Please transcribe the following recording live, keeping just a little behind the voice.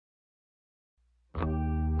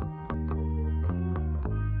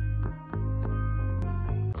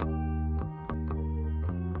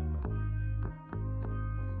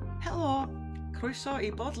Croeso i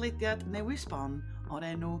bodlediad newydd sbon o'r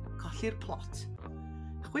enw Colli'r Plot.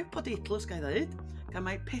 Chwip podeidlws gael ddeud, gan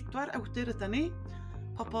mai 4 awdur ydyn ni,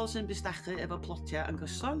 pobl sy'n bistachu efo plotiau yn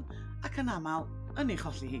gyson ac yn aml yn ei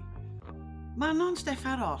cholli hi. Manon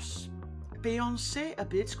Steffan Ross, Beyoncé y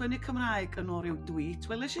byd sgwennu Cymraeg yn ôl rhyw tweet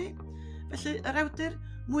weles i, felly yr awdur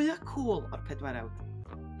mwyaf cool o'r 4 awd.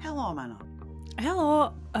 Helo Manon. Helo,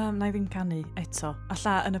 na i ddim canu eto,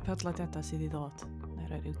 alla yn y podlediadau sydd i ddod. Na i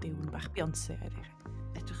roi rhyw diwn bach Beyoncé iddi chi.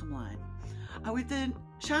 Edrych ymlaen. A wedyn,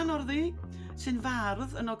 Siân Northey, sy'n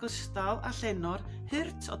fardd yn ogystal a llenor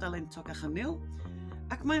hirt o dalentog a chynil,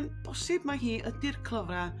 ac mae'n bosib mae hi ydy'r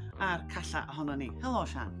clyfra a'r calla ohono ni. Helo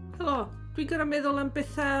Siân. Helo, dwi'n gorau meddwl am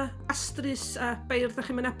bethau astrus a beirdd ddech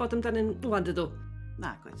chi'n mynd nabod amdano'n dwan dydw. Na,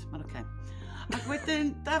 gwyd, mae'n oce. Ac wedyn,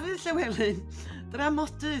 Dafydd Llewelyn,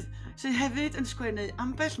 dramodydd, sy'n hefyd yn sgwennu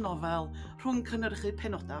ambell nofel rhwng cynnyrchu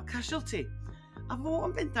penodau o casualty. A fo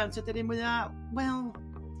yn bendant ydy'r un mwyaf, wel,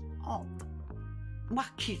 odd.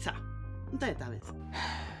 Wacky ta. Ynddo, Dafydd?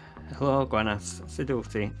 Helo, Gwanas. Sut yw'ch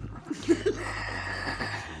ti?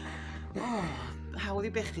 Hawdd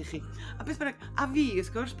i bechu chi. A beth bynnag, a fi,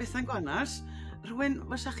 wrth gwrs, Bethan Gwanas, rhywun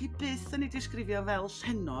fysa chi byth yn ei disgrifio fel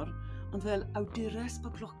llenor, ond fel awdures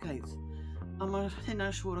boblogaidd. A mae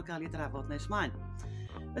hynna'n siŵr o gael ei drafod nes mlaen.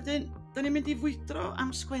 Wedyn, da ni'n mynd i fwydro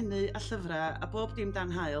am sgwennu a llyfrau a bob dim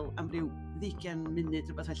dan hael am ryw 20 munud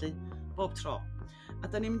rhywbeth felly, bob tro. A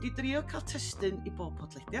da ni'n mynd i drio cael testun i bob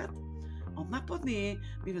podlediad, ond nabod ni,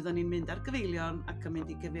 mi fyddwn ni'n mynd ar gyfeiliorn ac yn mynd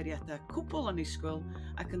i gyfeiriadau cwbl o annisgwyl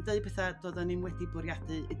ac yn deud bethau doedden ni'n wedi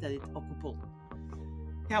bwriadu i deud o gwbl.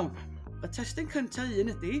 Iawn, y testun cyntaf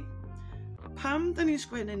un ydy, pam da ni'n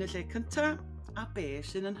sgwennu yn y lle cyntaf a be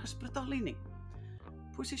sy'n yn hysbrydoli ni.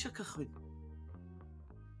 Pwy sy'n eisiau cychwyn?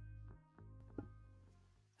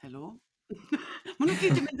 Helo? Maen nhw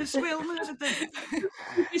gyd yn mynd yn swil, maen nhw'n dweud.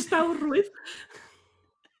 Istawrwydd.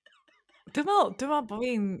 Dwi'n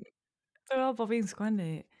meddwl bod fi'n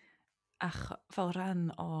sgwennu fel rhan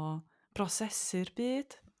o brosesu'r byd.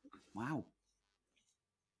 Waw.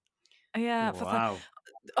 Ie, Wow.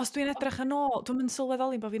 os dwi'n edrych yn ôl, dwi'n mynd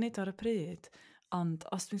sylweddoli bod fi'n neud ar y pryd, ond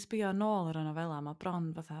os dwi'n sbio yn ôl ar y nofela, mae bron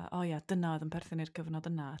fatha, dyna oedd yn perthyn i'r cyfnod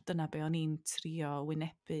yna, dyna be o'n i'n trio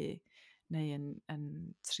wynebu neu yn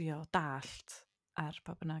trio dallt ar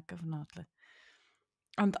pa bynnag gyfnod. Li.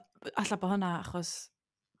 Ond alla bod hynna achos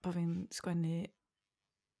bod fi'n sgwennu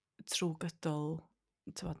trwy gydol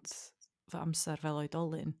fy amser fel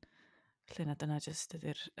oedolyn, lle na dyna jyst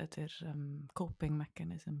ydy'r coping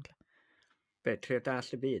mechanism. Be, trio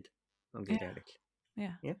dall y byd? O'n gyd eraill.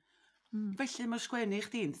 Ie. Felly mae sgwennu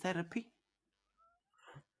chdi'n therapi?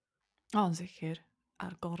 O, yn sicr,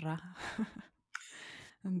 ar gora.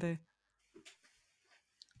 Yndi.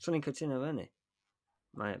 So ni'n cytuno fyny.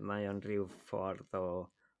 Mae o'n rhyw ffordd o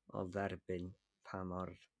dderbyn pa mor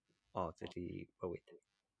odd ydi bywyd.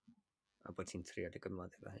 A bod ti'n trio dy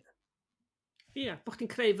gymlaeth efo hynny. Ie, bod chdi'n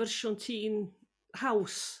creu fersiwn ti'n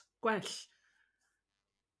haws, gwell.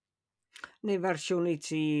 Neu fersiwn i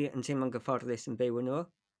ti yn teimlo'n gyfforddus yn byw yn nhw.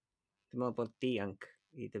 Dwi'n meddwl bod dianc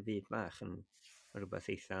i dy fyd bach yn rhywbeth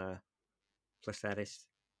eitha pleserus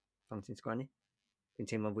pan ti'n sgwennu. Dwi'n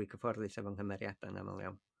teimlo'n fwy cyfforddus efo'n nghymeriadau yn aml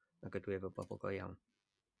iawn. Ac ydw i efo bobl go iawn.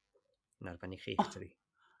 Yn arbennig chi, tydi.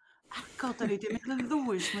 Agod, da ni di mynd yn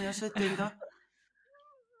ddwys mwy o sydyn, do?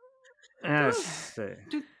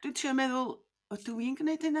 Dwi'n trio meddwl, o dwi'n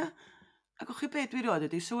gwneud hynna? Ac o'ch chi beth dwi roed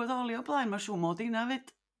ydi sylweddoli o blaen, mae siw mod i na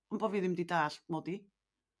fyd. Ond bod fi ddim di dall mod i.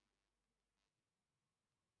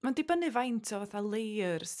 Mae'n dibynnu faint o fatha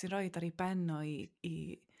layers sy'n rhoi ar ei ben o i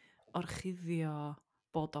orchuddio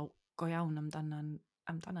bod o go iawn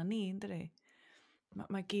amdana ni, ynddi?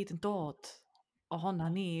 Mae gyd yn dod ohona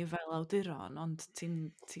ni fel awduron, ond ti'n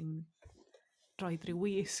rhoi rhyw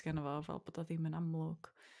wisg yna fo fel bod o ddim yn amlwg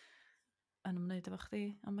yn ymwneud efo chdi,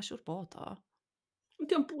 ond mae'n siŵr bod o.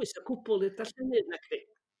 Ydy o'n bwys o cwbl i'r darllenydd na chdi?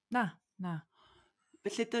 Na.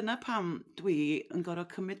 Felly dyna pam dwi yn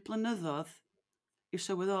gorfod cymryd blynyddoedd i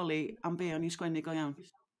sylweddoli am be o'n i'n sgwennu go iawn.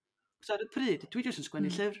 Cos ar y pryd, dwi jyst yn sgwennu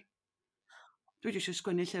llyfr. Dwi jyst yn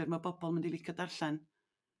sgwennu llyfr, mae bobl mynd i licio darllen.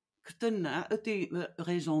 Cos dyna ydy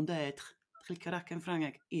raison d'être, chlicio'r ac yn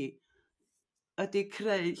Ffrangeg, ydy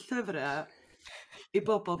creu llyfrau i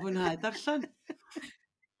bobl fwynhau darllen.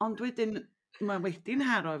 Ond wedyn, mae wedi'n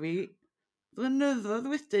haro fi, flynyddoedd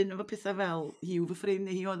wedyn efo pethau fel hi yw fy ffrind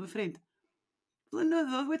neu hi oedd fy ffrind.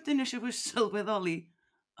 Flynyddoedd wedyn eisiau fwy sylweddoli.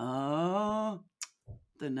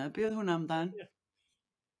 Dyna be oedd hwnna amdan.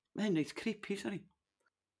 Mae hyn reit creepy, sori.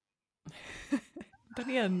 Da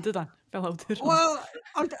ni yn, dydan, fel awdur. Wel,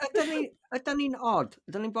 ond ydyn ni'n odd?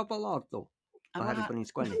 Ydyn ni'n bobl odd, ddo? Oherwydd bod ni'n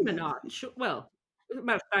sgwennu? Wel,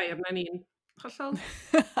 mae'r dair na ni'n Hollol.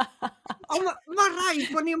 Ond mae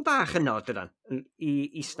rhaid bod ni'n bach yno, dydan, i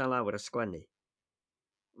ista lawr a sgwennu.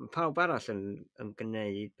 Pawb arall yn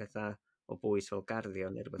gwneud pethau o bwys fel garddio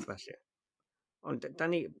neu rhywbeth felly. Ond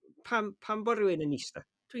pam bod rhywun yn ista?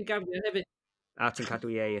 Dwi'n gafio hefyd. A ti'n cadw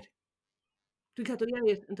i eir. Dwi'n cadw'r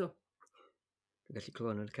iair, ynddo. Dwi'n gallu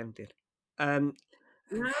clywed yn y cefndir. Na,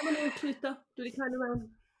 ma'n nhw'n twito. Dwi wedi cael nhw mewn.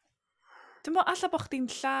 Dwi'n meddwl, alla bod chdi'n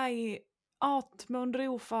llai od mewn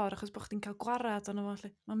rhyw ffordd, achos bod chdi'n cael gwarad o'n efo.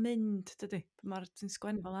 Mae'n mynd, dydy. Mae'r ti'n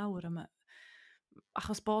sgwennu fel awr yma.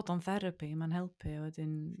 Achos bod o'n therapi, mae'n helpu,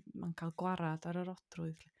 wedyn mae'n cael gwarad ar yr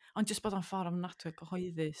odrwydd. Ond jyst bod o'n ffordd am natwy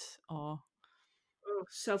gyhoeddus o...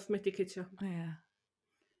 Self-medicatio. Ie.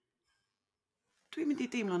 Dwi'n mynd i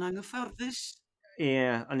deimlo'n anghyfforddus. Ie,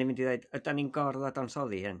 o'n i'n mynd i ddweud, ydyn ni'n gorfod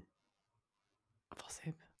adansoddi hyn?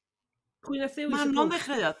 Bosib. Pwy nath ddewis y Manon bwnc?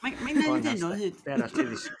 ddechreuad. Mae'n neud hyn o hyd. Be arall ti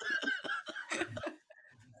ddys?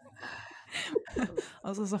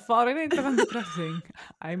 Os oes y ffordd i wneud yn depressing,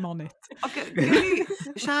 I'm on it.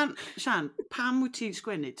 Sian, pam wyt ti'n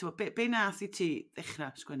sgwennu? Be nath i ti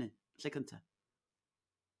ddechrau sgwennu? Lle cyntaf?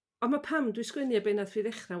 Ond mae pam dwi'n sgwennu a be nath fi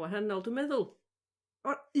ddechrau wahanol, dwi'n meddwl.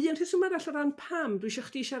 Un rheswm arall o ran pam, dwi eisiau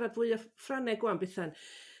chdi siarad fwy o Ffrangeg gwan, Bethan.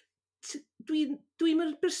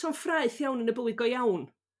 Dwi'n berson ffraeth iawn yn y bywyd go iawn.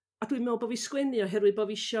 A dwi'n meddwl bod fi sgwennu oherwydd bod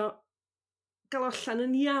fi eisiau gael allan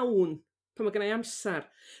yn iawn pan mae gennau amser.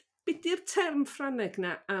 Be di'r term Ffrangeg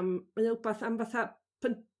na am, mae wbeth am fatha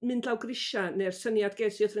mynd law grisia, neu'r syniad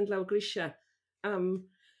ges i wrth fynd law grisia.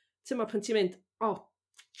 Tyma pan ti'n mynd,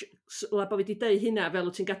 la bod fi wedi deud hynna fel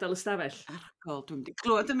wyt ti'n gadael y stafell. Argol, dwi'n mynd i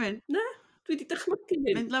glwad yn mynd. Na, dwi wedi dychmygu hyn.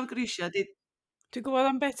 Mynd lawr grisia, Dwi'n gwybod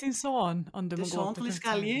am beth ti'n sôn, ond dwi'n dy sôn gwybod.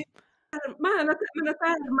 lysgali. Mae yna derm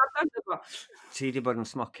ar dan efo. Ti wedi bod yn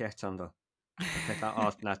smocio eto, ynddo? Pethau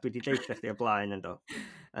od na, dwi wedi deitha chdi o blaen, ynddo?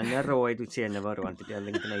 Yn yr oed wyt ti yn efo rwan, dwi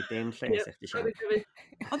wedi gwneud dim lles eich di siarad.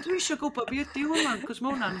 Ond dwi eisiau gwybod beth ydy hwnna, cos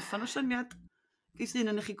mae hwnna'n ffan o syniad. Gys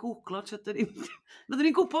un yn eich i googlo, byddwn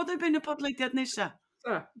ni'n gwybod yn byn y podlediad nesaf.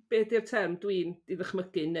 Be di'r term dwi'n i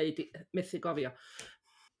ddychmygu neu methu gofio?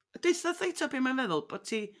 Deitha ddeito beth mae'n feddwl, bod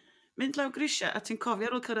ti mynd lawr grisia a ti'n cofio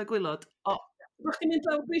ar ôl cyrraedd gwylod. Bod chdi'n mynd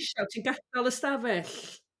lawr grisia, ti'n gadael y stafell,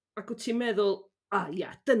 ac wyt ti'n meddwl,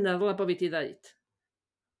 dyna fel bod fi wedi ddeud.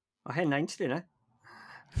 O hennaint di, ne?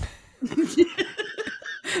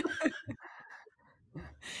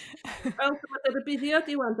 Wel, dyma dy'r buddio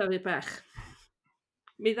diwan, Dafydd Bech.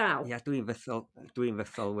 Mi ddaw. Ia, dwi'n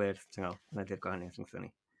fythol wyrdd, ti'n gael, na di'r gwahaniaeth yn ffynnu.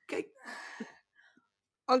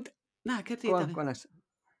 Ond, Na, Cerdydd, Dafydd. Gwanas,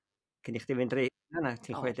 cyn i chdi fynd rei, na,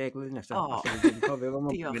 ti'n 60 blwyddyn nesaf.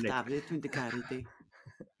 Diolch, Dafydd, dwi'n dy caru di.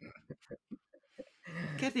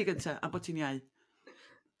 Cerdydd gynta, a bod ti'n iau.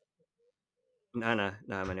 Na,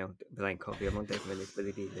 mae'n iawn, byddai'n cofio mewn 10 munud,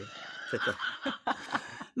 byddi di di. Tyto.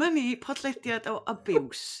 Mae ni podlediad o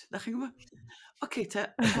abiws, da chi'n gwybod? Oce,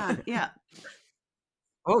 ia.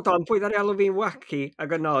 O, don, pwy ddari alw fi'n wacky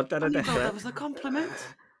ag y nod ar y O'n i'n dechrau? gweld o fath o compliment.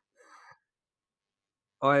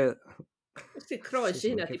 Oel. Ysdi croes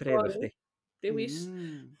i hynna, di bori. Dewis.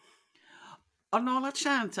 Ond nôl at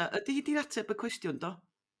Siân ta, ydy hi di ateb y cwestiwn, do?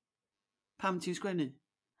 Pam ti'n sgwennu?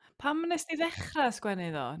 Pam nes ti ddechrau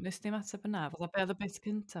sgwennu ddo? Nes ti mateb yna? Fydda be oedd y beth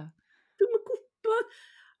cynta? Dwi'n yn gwybod.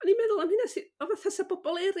 O'n i'n meddwl am hynna, o fatha sa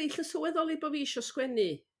bobl eraill yn sylweddoli bod fi eisiau sgwennu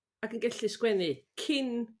ac yn gallu sgwennu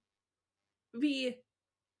cyn fi.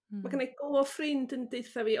 Mae gennau go ffrind yn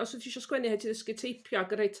deitha fi, os wyt ti eisiau sgwennu, hei ti ddysgu teipio,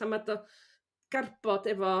 ac yn rhaid tamad o garbod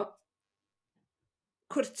efo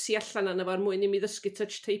cwrti allan yna fo'r mwyn i mi ddysgu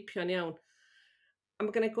touch teipio'n iawn. A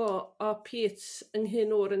mae gennau go o Pete yng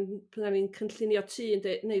Nghynwr yn pan ni'n cynllunio tŷ yn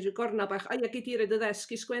neud rhyw gornel bach, gei di roed y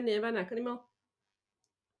ddesg i sgwennu yn fanna. Ac o'n i'n meddwl,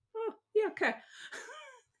 oce.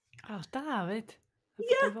 Dafydd.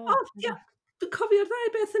 Dwi'n cofio'r ddau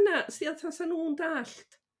beth yna, sydd oedd nhw'n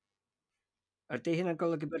dallt. Ydy hynna'n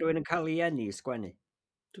golygu bod rhywun yn cael ei eni i sgwennu?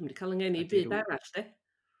 Dwi'n mynd i cael yng ngeni byd arall, de.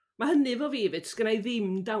 Mae hynny fo fi, fyd, sgynna i ddim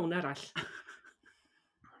dawn arall.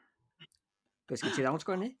 Does gen ti dawn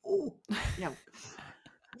sgwennu? Iawn.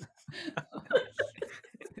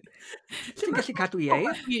 Ti'n gallu cadw i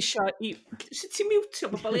eir? Sut ti'n miwtio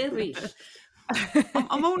bobl eraill?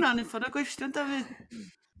 Ond mae hwnna'n un ffordd o gwestiwn, Dafydd.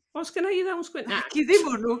 Os gynna i ddawn sgwennu? Ac i ddim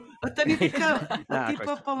hwnnw, ydy ni wedi cael, ydy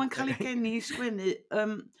bobl yn cael ei geni i sgwennu.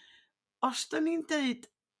 Os da ni'n deud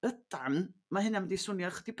ydan, mae hynna'n mynd i swnio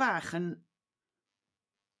chydig bach yn...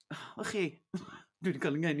 O chi, dwi wedi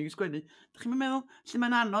cael yng ngeni i sgwennu. Da chi'n meddwl, lle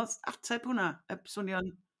mae'n anodd ateb hwnna,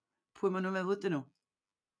 swnio'n pwy maen nhw'n meddwl ydyn nhw?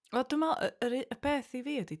 Wel, dwi'n meddwl, y beth i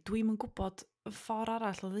fi ydy, dwi'n yn gwybod y ffordd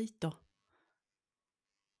arall o ddeud o.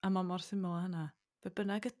 A mae mor syml o hynna. Be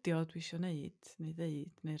bynnag ydi o dwi eisiau neud, neu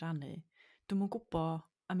ddeud, neu rannu. Dwi'n yn gwybod,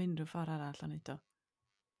 am unrhyw ffordd arall o'n edo.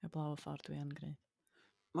 Y blaw y ffordd dwi yn gwneud.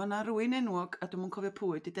 Mae yna rwy'n enwog, a dwi'n cofio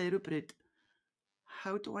pwy, di deud rhywbryd,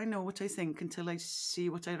 how do I know what I think until I see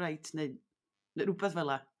what I write, neu rhywbeth fel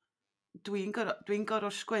la. Dwi'n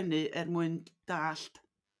gorfod sgwennu mwyn dallt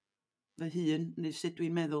fy hun, neu sut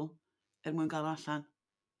dwi'n meddwl, mwyn gael o allan.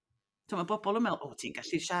 Mae bobl yn meddwl, ti'n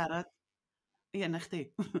gallu siarad. Ie, na chdi.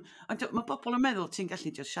 Ond mae bobl yn meddwl, ti'n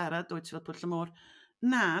gallu just siarad, dwyt ti fel pwll y môr.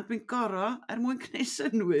 Na, dwi'n gorfod, mwyn gwneud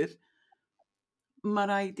synwyr, mae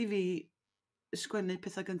rhaid i fi sgwennu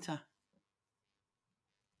pethau gynta.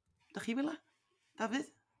 Da chi fel la?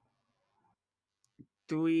 Dafydd?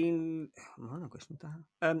 Mae hwnna'n gwestiwn da.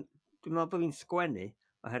 Dwi'n meddwl bod fi'n sgwennu,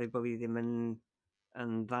 oherwydd bod fi ddim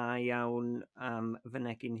yn dda iawn am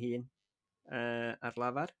fynegu'n hun ar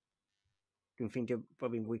lafar. Dwi'n ffeindio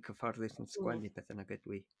bod fi'n fwy cyfforddus yn sgwennu pethau nag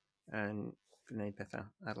ydw i yn gwneud pethau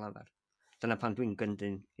ar lafar. Dyna pan dwi'n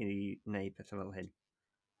gyndyn i wneud pethau fel hyn.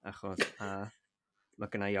 Achos mae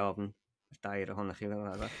gynna i ofn y dair ohonych chi fel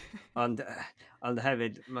lafar. Ond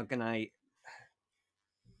hefyd mae gynna i...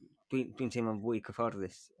 Dwi'n teimlo'n fwy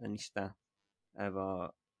cyfforddus yn ista efo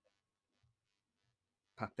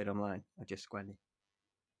papur ymlaen a just sgwennu.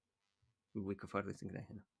 Dwi'n fwy cyfforddus yn gwneud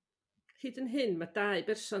hynny. Hyd yn hyn, mae 2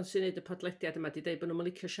 berson sy'n neud y podlediad yma di deud bod nhw'n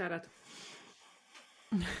licio siarad.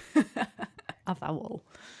 A ddawol.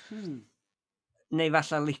 Neu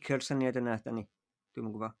falle licio'r syniad yna, Dani. Dwi'n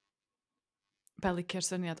yn gwybod. Be licio'r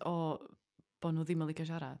syniad o bod nhw ddim yn licio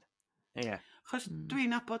siarad? Ie. Chos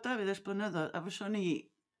dwi'n nabod Dafydd ers blynyddoedd, a fyswn ni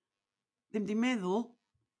ddim di meddwl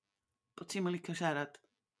bod ti'n mynd licio siarad.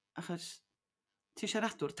 Achos ti'n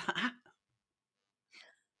siaradwr da.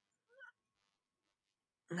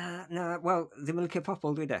 Na, wel, ddim yn licio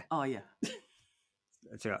pobl dwi de. O, ie.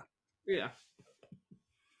 Tira. Ie.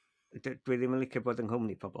 Dwi ddim yn licio bod yng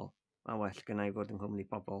nghwmni pobl. A well gynnau fod yng nghwmni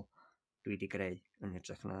pobl dwi wedi greu yn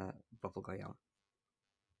hytrach na bobl go iawn.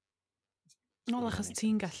 Nôl achos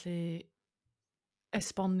ti'n gallu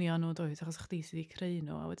esbonio nhw dwyt, achos chdi sydd wedi creu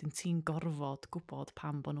nhw, a wedyn ti'n gorfod gwybod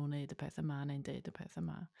pam bod nhw'n neud y peth yma neu'n deud y peth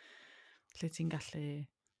yma. Lle ti'n gallu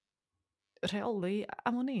rheoli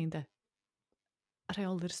am hwnni, ynddo?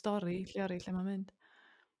 Rheoli'r stori, lle mae'n mynd.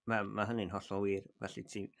 Mae hynny'n hollol wir, felly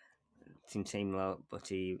ti'n teimlo bod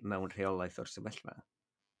ti mewn rheolaeth o'r sefyllfa.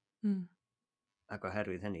 Ac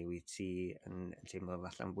oherwydd hynny, wyt ti yn teimlo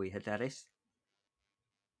falle'n fwy hyderus.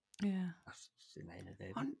 Ie. Sy'n ein y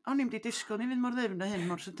dweud. O'n i'n di disgwyl ni fynd mor ddefn a hyn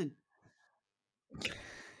mor sydyn.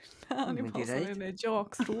 Na, o'n i'n meddwl sy'n gwneud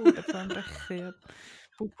jocs rŵr, a pan brechu,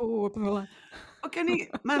 a bw, a pan fel. O, gen i,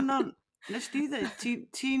 Manon, nes di ddweud,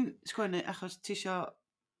 ti'n sgwennu achos ti isio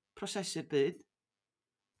prosesu'r byd.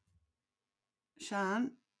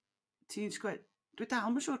 Siân, ti'n sgwennu... Dwi dal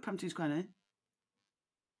yn siŵr pam ti'n sgwennu.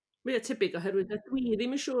 Mae tebyg oherwydd na dwi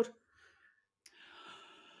ddim yn siŵr.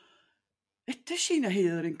 Ydych chi'n a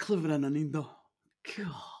hyd o'r un clyfran o'n i'n do?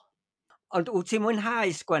 Ond wyt ti'n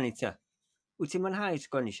mwynhau sgwennu ta? Wyt ti'n mwynhau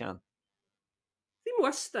sgwennu, Siân? Ddim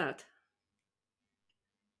wastad.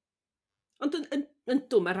 Ond yn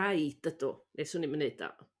dwm a raid ydw, nes o'n i'n mynd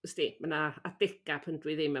o. Ysdi, mae yna adega pan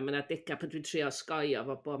dwi ddim, a mae yna adega pan dwi'n trio sgoio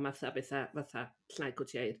fo bo matha betha fatha llnau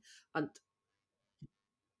cwtiair. Ond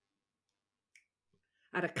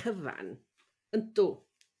ar y cyfan, yn dw.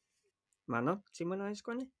 Manon, ti'n mwynhau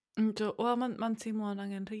sgwennu? Wel, mae'n teimlo'n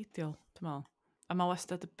angen reidiol, dwi'n meddwl. A mae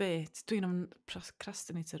wastad y bit, dwi'n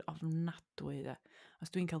procrastinator ofnadwy, de.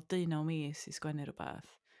 Os dwi'n cael 19 mis i sgwennu rhywbeth,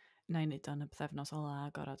 na i wneud o'n y bythefnos ola,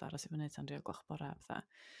 gorod aros i fyny tan 3 gloch bore, fatha.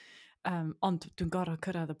 Ond dwi'n gorod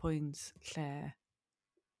cyrraedd y pwynt lle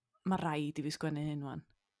mae rhaid i fi sgwennu hyn wan.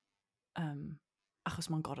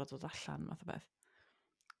 Achos mae'n gorod dod allan, math o beth.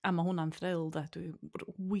 A mae hwnna'n thrill, de. Dwi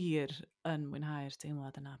wir yn mwynhau'r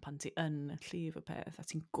teimlad yna pan ti yn llif y peth a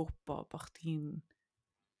ti'n gwybod bod chdi'n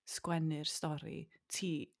sgwennu'r stori ti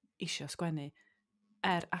isio sgwennu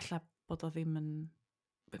alla bod o ddim yn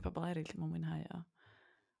be pobl eraill ddim yn mwynhau o.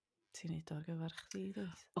 Ti'n neud o'r gyfer chdi,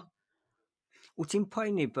 dweud? Wyt ti'n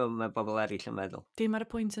poeni bod mae bobl eraill yn meddwl? Dim ar y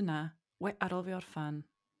pwynt yna, ar ôl fi orffan,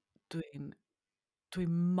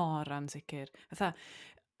 dwi'n mor ansicr. Fatha,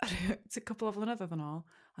 ti'n cwbl o flynyddoedd yn ôl,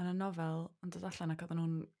 ond y nofel yn dod allan ac oedden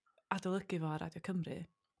nhw'n adolygu fo ar Radio Cymru.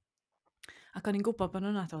 Ac o'n i'n gwybod bod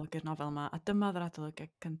nhw'n adolygu'r nofel yma, a dyma oedd yr adolygu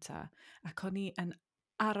cynta. Ac o'n i yn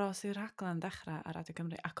aros i'r rhaglen dechrau ar Radio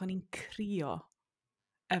Cymru, ac o'n i'n crio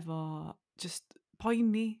efo just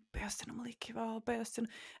poeni, be os dyn nhw'n licio fo, be os dyn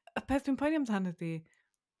nhw... Y peth dwi'n poeni amdano ydi,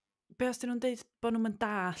 be os dyn nhw'n deud bod nhw'n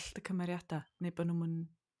dallt y cymeriadau, neu bod nhw'n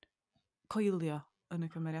coelio yn y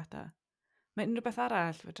cymeriadau. Mae unrhyw beth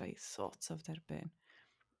arall fedra i sort of derbyn.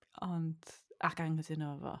 Ond, ac anghytuno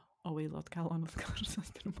fo, o waelod calon wrth gwrs,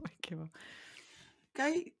 os dyn nhw'n licio fo.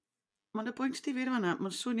 Mae'n y bwynt difyr yma,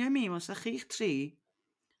 mae'n swnio i mi, os ydych chi'ch tri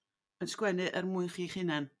yn sgwennu mwyn chi'ch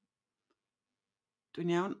hunan.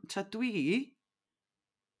 Dwi'n iawn, tra dwi,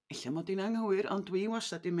 illa mod i'n anghywir, ond dwi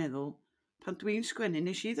wastad i'n meddwl, pan dwi'n sgwennu,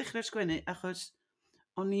 nes i ddechrau sgwennu achos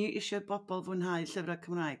o'n i eisiau bobl fwynhau llyfrau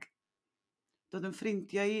Cymraeg. Doedd yn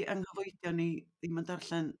ffrindiau i anghyfoedion ni ddim yn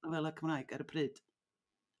darllen nofelau Cymraeg ar y pryd.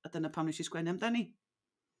 A dyna pam nes i sgwennu amdani.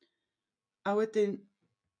 A wedyn,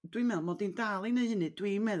 dwi'n meddwl mod i'n dal i neud hynny,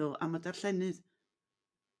 dwi'n meddwl am y darllenydd.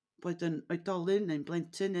 Boed yn oedolyn neu'n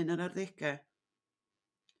blentyn neu'n yr arddegau.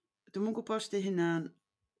 Dwi'n mwyn gwybod os di hynna'n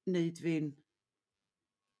neud fi'n,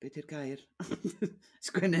 beth yw'r gair,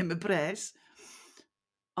 sgwennu am y bres.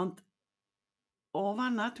 Ond o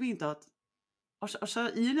fanna dwi'n dod. Os o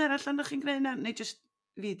un arall yn chi'n gwneud hynna, neu jyst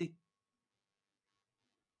fi di?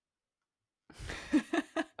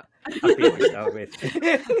 A fi wedi dawyd.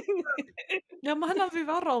 Ia, mae hynna'n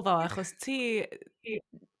ddiddorol ddo, achos ti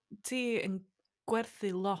yn gwerthu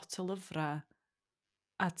lot o lyfrau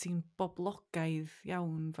a ti'n boblogaidd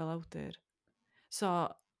iawn fel awdur. So,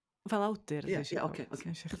 fel awdur, Ie, oce.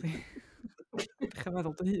 eisiau chdi dechrau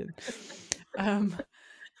meddwl dy hun.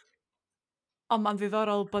 Ond mae'n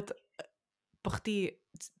ddiddorol bod chdi,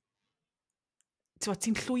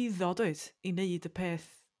 ti'n llwyddo, dwyt, i wneud y peth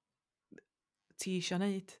ti eisiau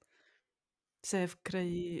wneud. Sef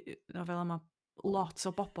creu nofel yma lot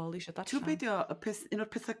o bobl eisiau darllen. Ti'n beidio, un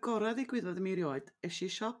o'r pethau gorau ddigwyddodd i mi erioed,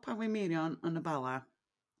 eisiau siop a Weimirion yn y Bala,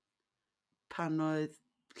 pan oedd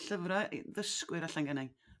llyfrau ddysgwyr allan gennau,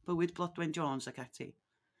 bywyd Blodwen Jones ac ati.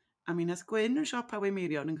 A mi nath Gwyn yn siop a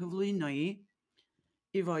Weimirion yn cyflwyno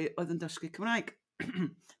i foi oedd yn dysgu Cymraeg.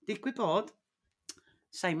 Digwydd bod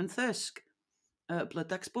Simon Thirsk,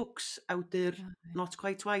 Bloodaxe Books, awdur Not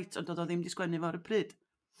Quite White, ond oedd o ddim di sgwennu fo ar y pryd.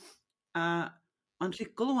 A mae'n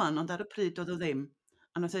rhigol wan, ond ar y pryd oedd o ddim.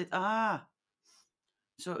 A nhw'n dweud,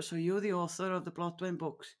 so you're the author of the Blodwen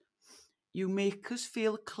books. You make us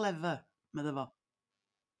feel clever, medda fo.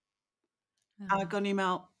 Ac o'n i'n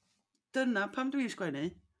meddwl, dyna pam dwi'n sgwennu.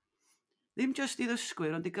 Ddim just i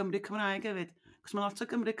ddysgwyr, ond i Gymru Cymraeg hefyd. Cos mae lot o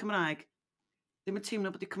Gymru Cymraeg ddim yn teimlo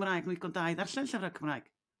bod i Cymraeg nhw'n digon da i ddarllen llyfrau Cymraeg.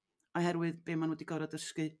 Oherwydd be maen nhw wedi gorfod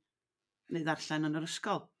dysgu neu ddarllen yn yr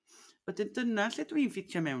ysgol. Wedyn dyna lle dwi'n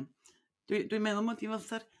ffitio mewn. Dwi'n meddwl mod i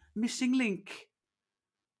fatha'r missing link.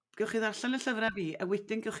 Gewch chi ddarllen y llyfrau fi, a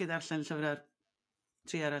wedyn gewch chi ddarllen y llyfrau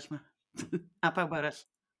tri arall yma. A pawb arall.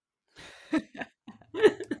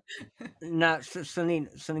 Na, swn i'n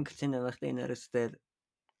cytuno efo chdi yn yr ystyr,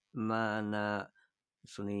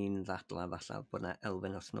 swn i'n ddadla falle bod yna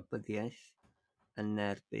elfen o snobyddiaeth yn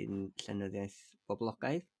erbyn llenyddiaeth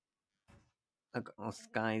boblogaidd. Ac os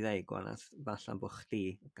ga i ddeu, Gwanas, falle bod chdi,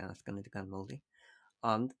 gas gan y ganmol di,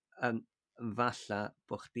 ond falle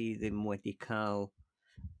bod chdi ddim wedi cael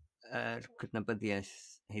yr cydnabyddiaeth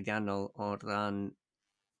heiddiannol o ran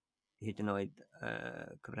hyd yn oed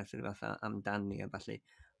cyfresyr fatha amdani a falle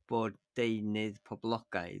bod deunydd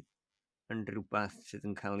poblogaidd yn rhywbeth sydd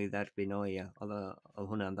yn cael ei dderbyn o ia. Oedd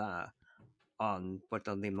hwnna'n dda, ond bod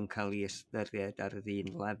o ddim yn cael ei ystyried ar yr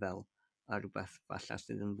un lefel a rhywbeth falle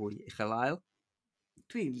sydd yn fwy uchel-ail.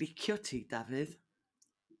 Dwi'n licio ti, Dafydd.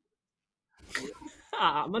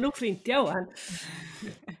 Mae nhw'n ffrindiau wan.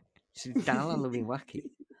 Sydd dal alw fi'n waci.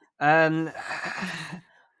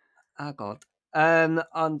 A god.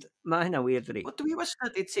 Ond mae hynna wir dydi. Wel, dwi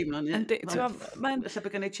wastad i teimlo ni. Yndi, Lle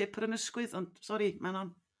bod gen i chip ar yn ysgwydd, ond sori, Manon.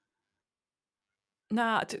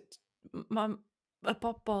 Na, y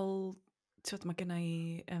bobl, mae gen i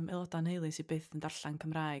aelodau'n heulu sydd byth yn darllen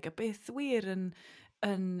Cymraeg, a byth wir yn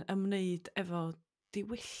ymwneud efo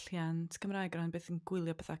diwylliant Cymraeg, rhan byth yn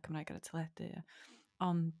gwylio bethau Cymraeg ar y teledu,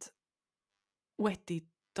 ond wedi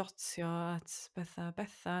dotio at bethau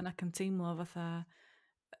Bethan ac yn teimlo fatha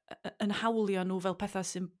yn hawlio nhw fel pethau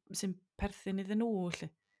sy'n perthyn iddyn nhw, lle.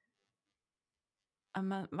 A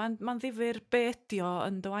mae'n ddifyr be ydi o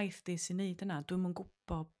yn dy waith di sy'n neud yna. Dwi'm yn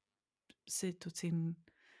gwybod sut wyt ti'n...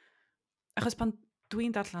 Achos pan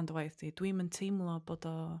dwi'n darllen dy waith di, dwi'm yn teimlo bod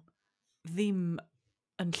o ddim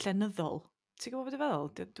yn llenyddol. Ti'n gwybod beth i feddwl?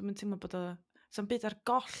 Dwi'm yn teimlo bod o... Sa'n byd ar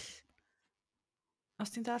goll.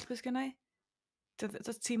 Os ti'n dall beth gennau?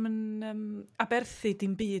 Does ti'n aberthu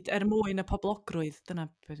dim byd mwyn y poblogrwydd. Dyna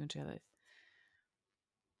beth dwi'n trio dweud.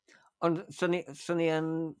 Ond swn i yn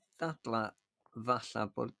dadla falle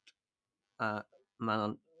bod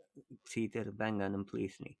Manon ti di'r bengan yn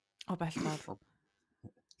plith ni. O bellaf.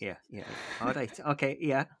 Ie. O reit, oce.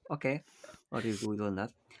 O ryw 2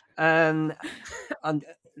 flynedd. Ond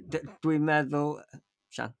dwi'n meddwl...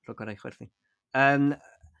 Sian, rhwg o'r eich chwerthu.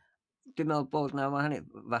 Dwi'n meddwl bod na wahanu.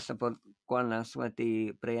 Falle bod Gwanas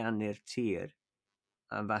wedi breianu'r tir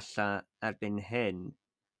a falla erbyn hyn,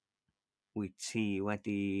 wyt ti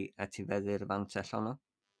wedi etifeddu'r fantell honno.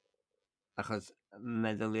 Achos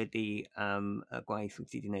meddylia di am y gwaith wyt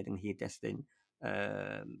ti wedi gwneud ynghyd destun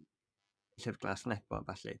llyfr glas nebo,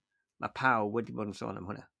 falle. Mae pawb wedi bod yn sôn am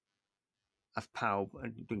hwnna. A pawb,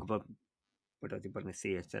 dwi'n gwybod bod wedi bod yn y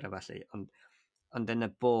theatr a falle, ond yn y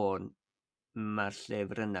bôn, mae'r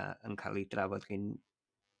llyfr yna yn cael ei drafod gan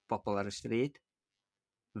bobl ar y stryd,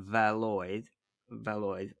 fel oedd,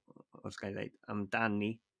 os gael ei ddeud,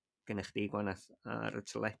 amdani, gennych chi Gwanas ar y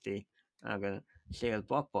teledu, ac yn lle oedd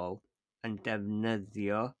bobl yn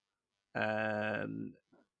defnyddio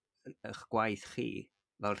eich gwaith chi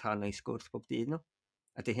fel rhan o'i sgwrs bob dydd nhw.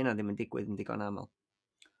 A di hynna ddim yn digwydd yn digon aml.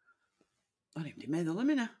 O'n i'n wedi meddwl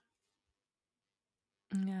am hynna.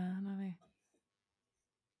 Ia, na fi.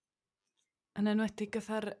 Yn enwedig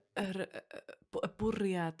gyda'r y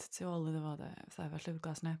bwriad tu ôl iddo fo, fatha efo llyfr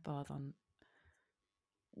glas nebo, o'n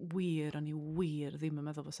i wir ddim yn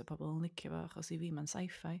meddwl fysa pobl yn licio fo, achos i fi mae'n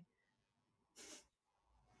sci-fi.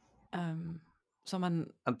 So ma'n...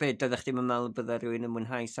 A be, doeddech chi'n meddwl bydda rhywun yn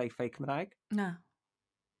mwynhau sci-fi Cymraeg? Na.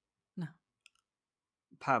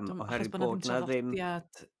 Pam? Oherwydd bod na ddim...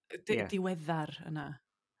 diweddar yna,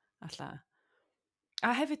 alla.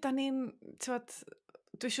 A hefyd, da ni'n...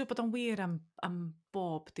 Dwi'n siŵr bod o'n wir am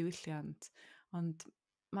bob diwylliant, ond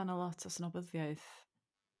mae yna lot o snobyddiaeth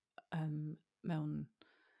mewn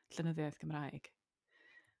llenyddiaeth Gymraeg.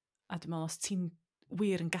 A dwi'n meddwl, os ti'n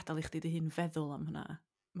wir yn gadael i chdi dy hun feddwl am hynna,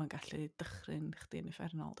 mae'n gallu dychryn chdi'n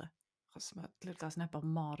effernol, de. Achos mae Llyfr Glas Nebo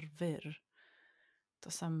mor fyr.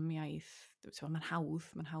 Does am iaith, mae'n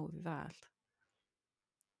hawdd i ddallt.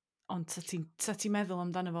 Ond sa ti'n meddwl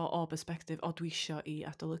amdano fo o perspektif, o dwi isio i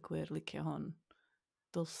adolygwyr licio hwn,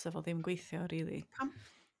 dylse fo ddim gweithio, rili. Pam?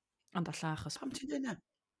 Ond alla achos... Pam ti'n dweud na?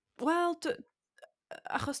 Wel,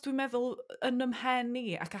 achos dwi'n meddwl yn ymhen i,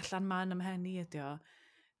 ac allan ma'n ymhen i ydi o,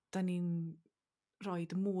 da ni'n rhoi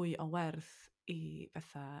mwy o werth i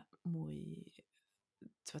bethau mwy,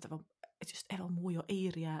 efo mwy o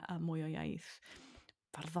eiriau a mwy o iaith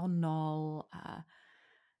farddonol a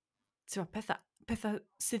pethau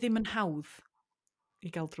sydd ddim yn hawdd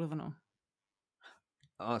i gael drwy nhw.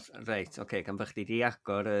 Reit, oce, gan bod chdi di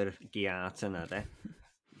agor yr giat yna, de.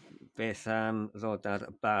 Beth am ddod ar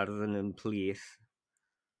bardd yn plith?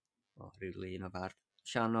 Rhyw lun o fardd.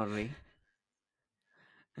 Siân Northey.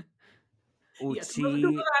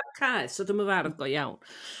 Dwi'n fardd cael, so dwi'n fardd go iawn.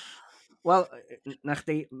 Wel, na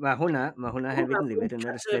chdi, mae hwnna hefyd yn ddifur yn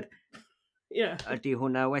yr ystyr. Ydy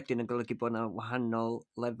hwnna wedyn yn golygu bod yna wahanol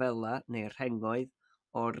lefela neu rhengoedd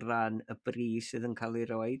o ran y bris sydd yn cael ei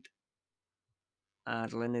roed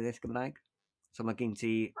ar lenyddiaeth Gymraeg. So mae gen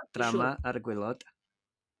ti drama ar y gwylod,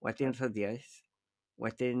 wedyn rhyddiaeth,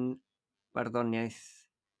 wedyn barddoniaeth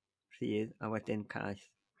rhydd, a wedyn caeth.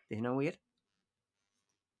 Di hynna'n wir?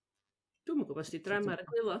 Dwi'n gwybod os di drama ar y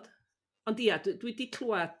gwylod. Ond ia, dwi wedi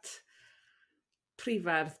clywed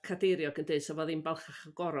prifardd cadeiriog yn dweud sef o ddim balchach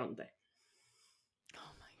y goron, de.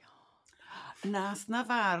 Oh my god. Nath na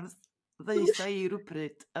fardd ddeitha i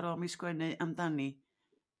rhywbryd ar ôl mi sgwennu amdani.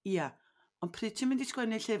 Ia, ond pryd ti'n mynd i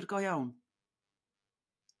sgwennu llyfr go iawn?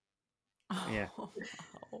 Ie.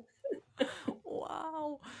 Waw.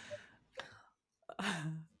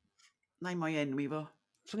 Na i moi enwi fo.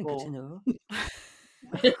 Swn i'n cytuno fo.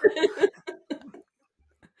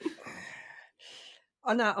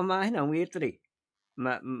 Ond mae hynna'n wir, dydi?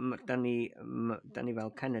 Da ni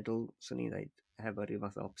fel cenedl, swn i'n dweud, hefo rhyw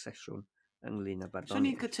fath o obsesiwn ynglyn â barddoniaeth. Swn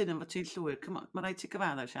i'n cytuno fo ti'n llwyr. Mae rhaid ti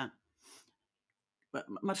gyfadda, Siân.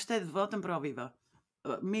 Mae'r steddfod yn brofi fo.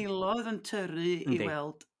 Miloedd yn tyrru i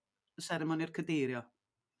weld y seremoni'r cadeirio.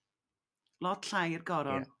 Lot llai i'r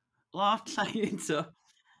goron. Lot llai eto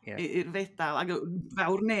i'r fedal. Ac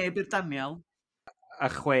fawr neb i'r Daniel. A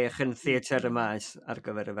 6 yn theatr y maes ar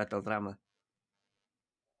gyfer y fedal drama.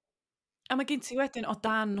 A mae gen ti wedyn, o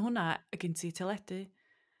dan hwnna, gen ti teledu.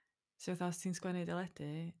 So os ti'n sgwennu teledu,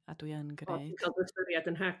 a dwi yn gwneud. Ti'n cael dystyried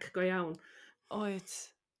yn hac go iawn. Oed.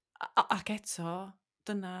 Ac eto,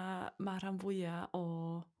 dyna mae rhan fwyaf o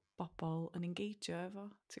bobl yn engageio efo.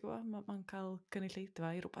 Ti'n gwybod? Mae'n cael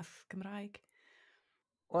gynulleidfa i rhywbeth Cymraeg.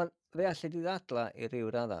 Wel, fe allu di ddadla i ryw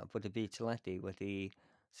radda bod y byd teledu wedi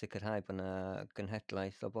sicrhau bod yna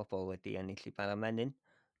gynhedlaeth o bobl wedi ennill i bara menyn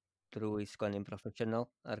drwy sgwennu'n proffesiynol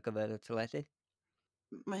ar gyfer y teledu.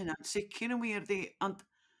 Mae hynna'n sicr yn wir di, ond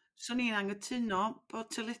swn i'n anghytuno bod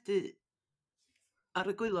teledu ar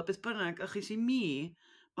y gwylod beth bynnag, achos i mi,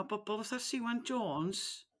 mae bobl fatha Siwan Jones,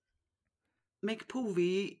 Meg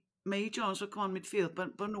Povey, May Jones o Come On Midfield,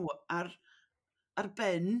 bod nhw ar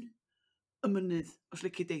ben y mynydd, os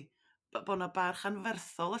lici di. Bod yna barch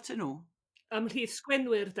anferthol at nhw. ymhlith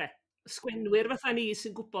sgwenwyr, de. Sgwenwyr fatha ni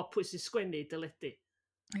sy'n gwybod pwy sy'n sgwennu dyledu.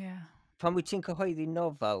 Ie. Pan wyt ti'n cyhoeddi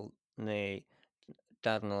nofel neu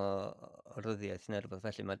darn o ryddiaeth neu rhywbeth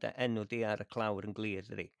felly, mae enw di ar y clawr yn glir,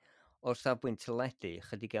 dydi? O'r safbwynt teledu,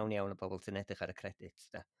 chydig iawn o bobl sy'n edrych ar y credits,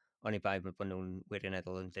 da. Oni bai bod nhw'n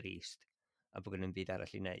wirioneddol yn drist a bod nhw'n byd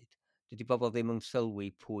arall i wneud. Dydy bobl ddim yn sylwi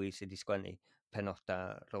pwy sydd wedi sgwennu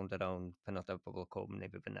penodau round a round, penodau bobl cwm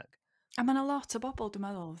neu be bynnag. A mae yna lot o bobl, dwi'n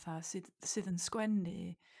meddwl, fatha, sydd yn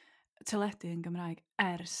sgwennu teledu yn Gymraeg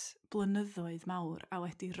ers blynyddoedd mawr a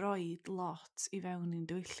wedi rhoi lot i fewn i'n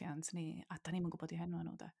diwylliant ni, a da ni'n gwybod i henwa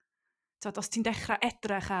nhw, de. Os ti'n dechrau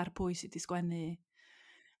edrych ar pwy sydd wedi sgwennu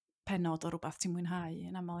penod o rhywbeth ti'n mwynhau,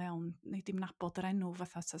 yn aml iawn, neu dim nabod yr enw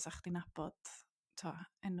fatha ta sa chdi'n nabod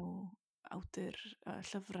enw awdur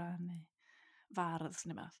llyfrau neu fardd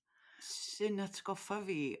neu beth. Sy'n atgoffa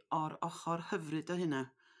fi o'r ochr hyfryd o hynna.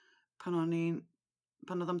 Pan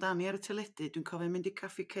oedd amdani ar y teledu, dwi'n cofio mynd i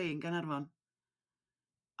Caffi Cei yn Gaernarfon.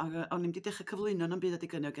 Ac o'n i'n di dechrau cyflwyno na'n byd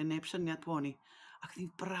adeg yna, gen neb syniad pwy ni. Ac ddim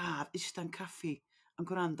braf ista'n caffi yn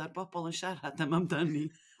gwrando ar bobl yn siarad am amdani.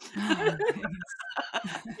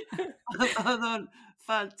 Oedd o'n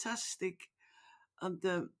ffantastig. Ond,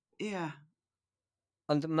 ia.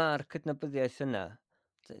 Ond mae'r cydnabyddiaeth yna,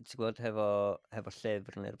 ti'n gwybod, hefo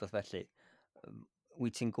llyfr neu rhywbeth felly,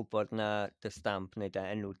 wyt ti'n gwybod na dy stamp neu dy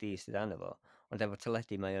enw di sydd arno fo, ond efo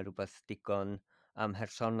teledu mae o rhywbeth digon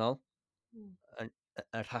amhersonol.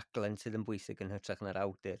 Y rhaglen sydd yn bwysig yn hytrach na'r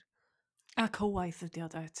awdur. A cywaith ydi o,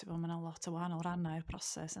 de. Mae yna lot o wahanol rannau i'r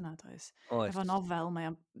proses yna, does? Oes. Efo nofel,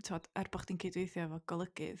 bod chdi'n cydweithio efo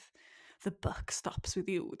golygydd, the buck stops with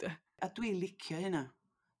you, de. A dwi'n licio hynna.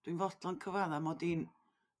 Dwi'n fodlon cyfadda mod i'n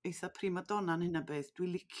eitha prima dona'n hynna beth.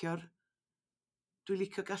 Dwi'n licio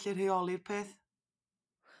gallu rheoli'r peth.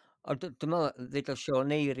 O, dwi'n meddwl, ddweud o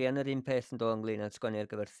Siôn Eirian yr un peth yn dod ynglyn â sgwennu ar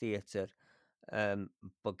gyfer theatr,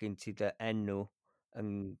 bod gen ti dy enw yn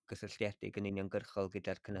gysylltiedig yn uniongyrchol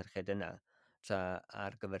gyda'r cynhyrchiad yna, tra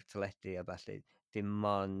ar gyfer teledu a falle, dim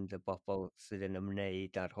ond y bobl sydd yn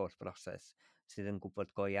ymwneud â'r holl broses, sydd yn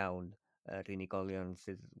gwybod go iawn yr unigolion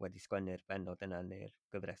sydd wedi sgwennu'r benod yna neu'r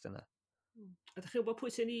gyfres yna. A ydych chi'n gwybod pwy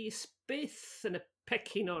sy'n byth yn y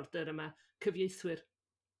pecking order yma, cyfieithwyr.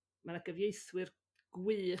 Mae yna gyfieithwyr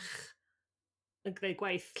gwych yn gwneud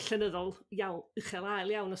gwaith llenyddol iawn,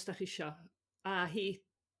 uchel-ail iawn os da chi isio. A hi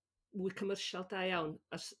mwy commercial da iawn,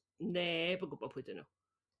 as neb yn gwybod pwy dyn nhw.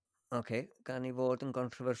 Oce, gan i fod yn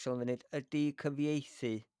controversial yn funud, ydy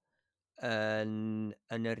cyfieithu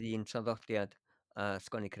yn yr un traddodiad a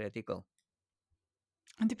sgwennu creadigol?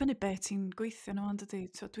 Yn dibynnu be ti'n gweithio nhw, ond ydy,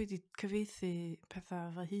 dwi wedi cyfieithu pethau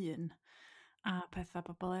fy hun a pethau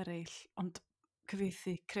bobl eraill, ond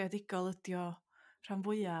cyfieithu creadigol ydi o rhan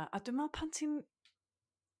fwyaf. A dwi'n meddwl pan ti'n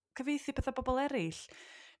cyfieithu pethau bobl eraill,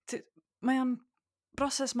 mae o'n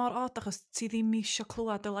broses mor od achos ti ddim isio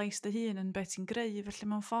clywed y lais dy hun yn beth ti'n greu, felly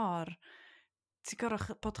mewn ffordd ti'n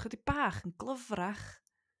gorfod bod chydig bach yn glyfrach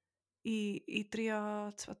i drio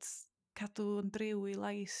cadw yn driw i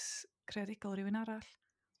lais creadigol rhywun arall.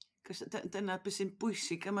 Dyna beth sy'n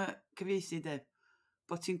bwysig am y cyfieithu, de.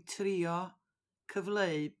 Bod ti'n trio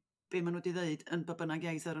cyfleu be maen nhw wedi dweud yn bynnag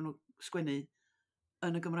iaith ar nhw sgwennu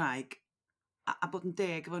yn y Gymraeg. A bod yn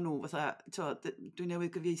deg efo nhw, fatha, dwi'n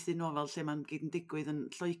newydd gyfieithu nofel lle mae'n gyd yn digwydd yn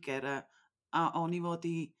Lloegr a o'n i fod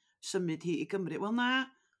i symud hi i Gymru. Wel na,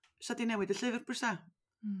 sa di newid y llyfr brysa.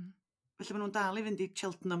 Felly maen nhw'n dal i fynd i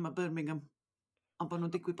Cheltenham a Birmingham, ond bod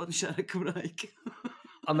nhw'n digwydd bod yn siarad Cymraeg.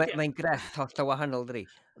 Ond mae'n grefft holl o wahanol, dri.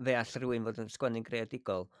 Fe all rhywun fod yn sgwennu'n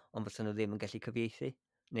creadigol, ond fysa nhw ddim yn gallu cyfieithu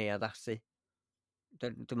neu addasu.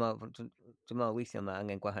 Dwi'n meddwl weithio yma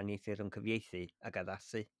angen gwahaniaethu rhwng cyfieithu ac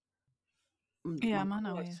addasu. Ie, mae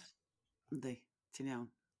hwnna wir. Yndi, ti'n iawn.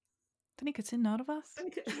 Dyn ni cytuno o'r fath.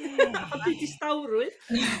 Dwi di stawrwydd.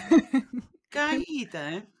 Gai i,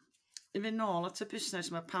 de, i fynd nôl at y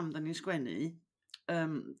busnes yma pam da ni'n sgwennu,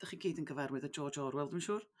 dych chi gyd yn gyfarwydd â George Orwell, dwi'n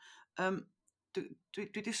siŵr. Dwi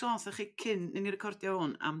wedi sôn wrthych chi cyn i ni recordio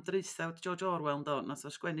hwn am dreithawd George Orwell yn dod, nath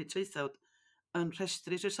o sgwennu treithawd yn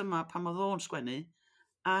rhestru rhesymau pam oedd o'n sgwennu,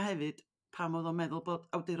 a hefyd pam oedd o'n meddwl bod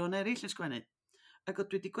awduron eraill yn sgwennu. Ac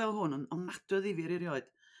dwi wedi gweld hwn yn ofnadwy o ddifyr erioed.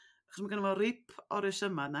 Achos mae gen i fo rip o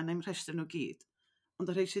resymau na na'i'n rhestru nhw gyd.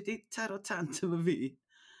 Ond y rhai sydd wedi taro tant efo fi,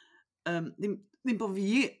 ddim bod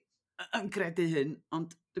fi yn credu hyn,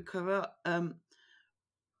 ond dwi'n cofio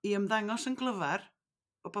i ymddangos yn glyfar,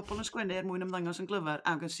 o bobl yn sgwennu mwyn ymddangos yn glyfar,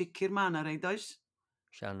 ac yn sicr ma na rei does.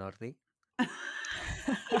 Siân Northey.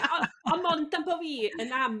 Ond mond am bo fi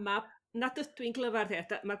yn ama nad ydw i'n glyfar,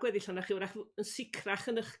 mae'r gweddill o'n chi wrach yn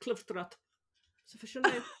sicrach yn eich clyfdrod. So ffasiwn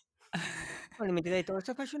neu? O'n i'n mynd i ddeud,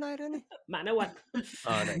 oes o ffasiwn air hynny? Ma na wan.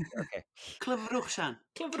 O, reit, oce. Clyfrwch, Sian.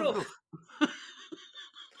 Clyfrwch.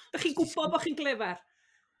 Da chi'n gwybod bod chi'n glefar?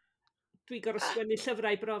 Dwi gorau sgwennu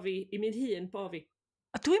llyfrau brofi i mynd hun bo fi.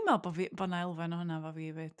 A dwi'n meddwl bod na elfen o hwnna fo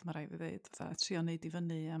fi fyd, mae rhaid fi ddweud, trio wneud i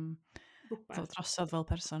fyny am ddod drosodd fel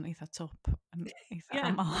person eitha twp, yn eitha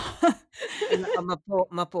amal.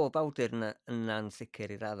 Mae bob awdur yna'n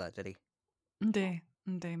sicr i raddau, dydi?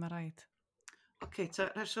 Yndi, mae rhaid. Oce, ta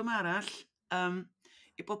reswm arall,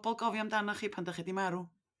 i bobl gofio amdano chi pan da chi di marw.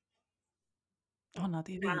 Honna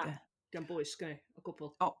di fi, de. Diolch bwys, gynnu, o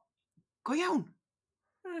gwbl. O, go iawn.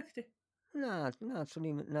 Chdi. Na, swn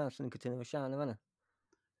i'n cytuno efo Siân efo yna.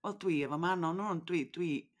 Wel, dwi efo Manon nhw'n,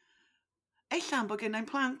 dwi... Ella'n bod gennau'n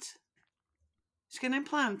plant. Sgennau'n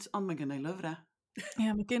plant, ond mae gennau lyfrau. Ie,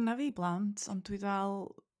 mae genna fi blant, ond dwi ddal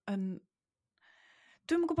yn...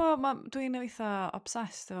 Dwi'n gwybod, dwi'n eitha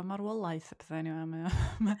obsessed efo marwolaeth a pethau ni. Mae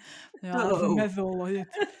o'n meddwl o hyd.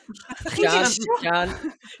 Siân,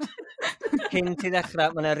 cyn ti ddechrau,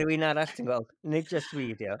 mae yna rhywun arall ti'n gweld. Nid just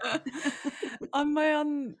video. Ond mae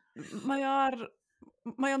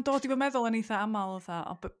o'n dod i fy meddwl yn eitha aml o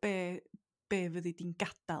be fyddi di'n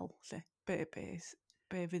gadael, lle.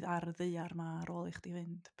 Be fydd ar y ddeiar ma ar ôl i chdi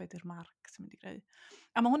fynd, be di'r marc sy'n mynd i greu.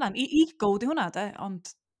 A mae hwnna'n, ego di hwnna, de, ond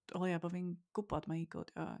o leia bod fi'n gwybod mae ego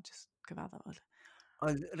di, just gyfadda fo.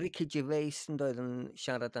 Oedd Ricky Gervais yn dod yn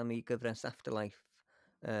siarad am ei gyfres Afterlife,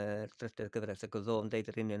 drydydd gyfres, ac oedd o'n deud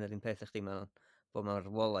yr union yr un peth i chdi, Manon, bod mae'r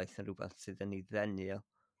wolaeth yn rhywbeth sydd yn ei ddenu o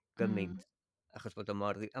gymaint, achos bod o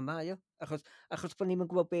mor ddi... A mae o, achos bod ni'n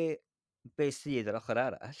gwybod be sydd yr ochr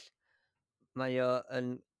arall, mae o yn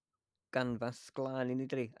ganfas glân i ni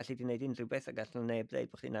dri, allu di wneud unrhyw beth a gall neb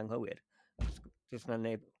ddeud bod chi'n anghywir. Dwi'n na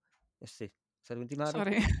neb... Ysi, sa rwy'n di marw?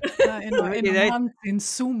 Sori, un o'n manti'n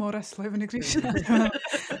sumo wrestler fyny grisiau.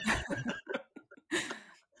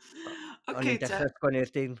 O'n i'n dechrau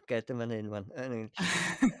sgwennu'r dilged yma'n un, wan.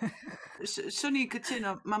 Swn i'n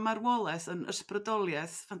cytuno, mae marwolaeth yn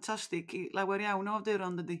ysbrydoliaeth ffantastig i lawer iawn o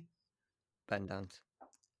awduron, dydy. Bendant.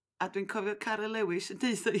 A dwi'n cofio Carol Lewis yn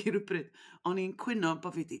deitha i rhywbryd, o'n i'n cwyno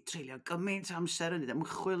bod fi wedi treulio gymaint amser yn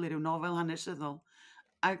ymchwil i ryw nofel hanesyddol.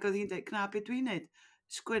 Ac oedd hi'n dweud, gna beth dwi'n neud,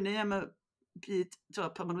 sgwennu am y byd,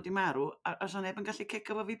 pan maen nhw wedi marw, a so neb yn gallu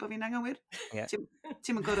cecio fo fi bod fi'n anghywir.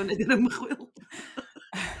 Ti'n mynd gorau wneud yr ymchwil.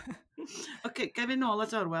 Oce, gaf i nôl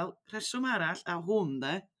at Orwell, rheswm arall, a hwn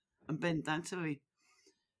de, yn bendant efo fi.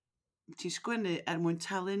 Ti'n sgwennu mwyn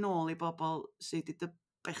talu nôl i bobl sydd wedi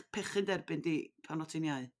pechu'n derbyn di pan o ti'n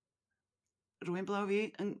iau. Rwy'n blaw fi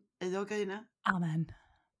yn eiddo hynna? Amen.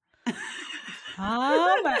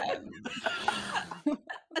 Amen.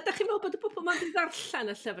 Ydych chi'n meddwl bod y bobl ma'n wedi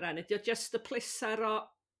ddarllen y llyfrau, neu ydy just y plesar o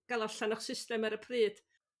gael allan o'ch system ar y pryd?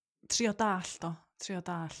 Trio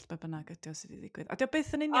dall be bynnag ydi o sydd wedi ddigwydd. A dio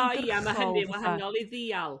beth yn union gyrchol? O ia, mae hynny wahanol i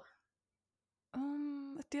ddial.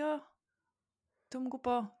 Ydi o... Dwi'n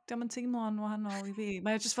gwybod, diolch yn teimlo'n wahanol i fi.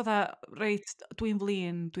 Mae o jyst fatha, reit, dwi'n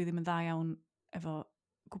flin, dwi ddim yn dda iawn efo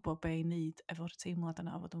gwybod be i wneud efo'r teimlad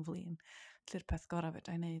yna o fod yn flin. Lly'r peth gorau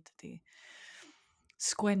fedra i wneud ydi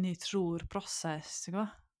sgwennu trwy'r broses, ti'n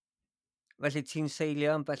gwybod? Felly ti'n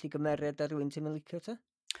seilio am felly gymeriad ar rhywun ti'n mynd licio ta?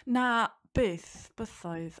 Na,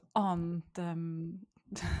 bythoedd, ond...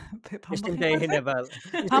 Ys dim dweud hynna fel...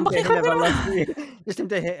 Pam bych chi'n chwarae? Ys dim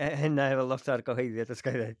dweud hynna efo lot ar goheiddiad, ys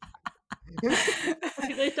gael dweud.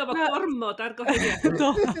 Ti'n dweud o fo gormod ar goheiddiad? Do.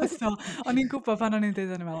 O'n i'n gwybod pan o'n i'n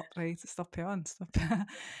dweud yn fel, reit, stopio fan, stopio.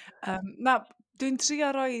 Na, dwi'n trio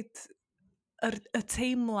roed y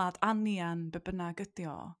teimlad anian be bynnag ydi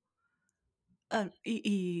o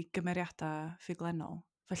i gymeriadau ffuglenol.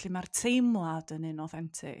 Felly mae'r teimlad yn un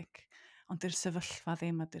authentic, ond di'r sefyllfa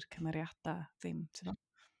ddim a di'r cymeriadau ddim.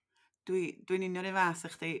 Dwi'n union ei fath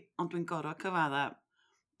i chdi, ond dwi'n gorau cyfadda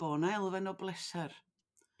bod na elfen o bleser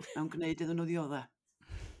mewn gwneud iddyn nhw ddioddau.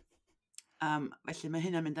 Felly mae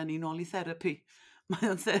hynna'n mynd â ni nôl i therapi.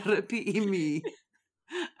 Mae o'n therapi i mi.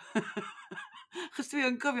 Chos dwi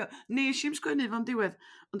yn cofio, nes i'n sgwennu fo'n diwedd,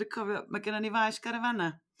 ond dwi'n cofio, mae gennym ni faes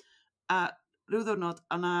garafana. A rhyw ddwrnod,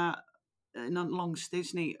 o'na un o'n long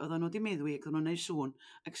stays ni, oedd nhw wedi meddwi ac oedd nhw'n neud sŵn,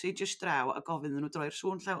 ac sy'n just draw a gofyn nhw droi'r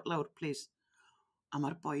sŵn lawr, please. A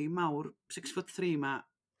mae'r boi mawr, 6'3" ma,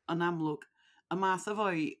 yn amlwg, y math o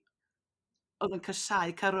foi oedd yn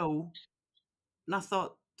casau carow, nath o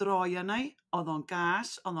droi yna, oedd o'n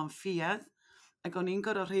gas, oedd o'n ffiedd, ac o'n i'n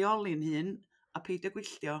gorau rheoli'n hun a peidio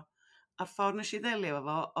gwylltio, a'r ffordd nes i ddelio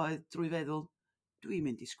efo oedd drwy feddwl, dwi'n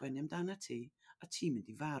mynd i sgwennu amdana ti, a ti'n mynd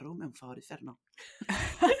i farw mewn ffordd uffernol.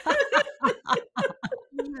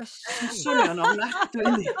 Swnio'n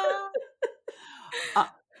ofnadwy.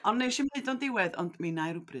 Ond nes i'n mynd o'n diwedd, ond mi na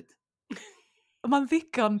i rhywbryd. Mae'n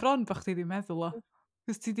ddigon bron bod chdi wedi meddwl o.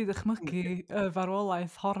 Cos ti wedi dychmygu y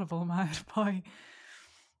farwolaeth horrible yma i'r boi.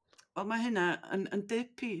 Wel, mae hynna yn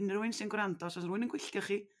dip i unrhyw un sy'n gwrando. Os oes rhywun yn gwylltio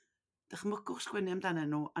chi, dychmygwch sgwennu amdanyn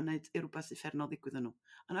nhw a wneud rhywbeth uffernol ddigwydd yn nhw.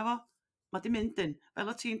 A na fo, mae di mynd yn. Fel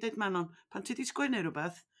o ti'n deud, Manon, pan ti di sgwennu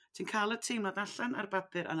rhywbeth, ti'n cael y teimlad allan ar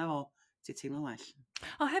bapur a na fo, ti'n teimlo'n well.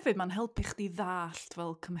 A hefyd mae'n helpu chdi ddallt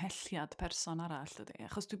fel cymhelliad person arall ydy.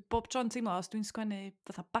 Achos bob tro'n teimlo, os dwi'n sgwennu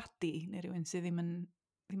fatha badi neu rhywun sydd ddim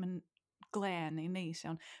yn glen neu neis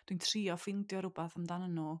iawn, dwi'n trio ffeindio rhywbeth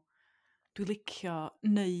amdanyn nhw. Dwi'n licio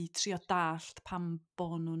neu trio dallt pam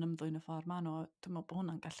bo nhw'n ymddwyn y ffordd ma nhw. Dwi'n meddwl bod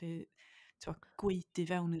hwnna'n gallu gweidu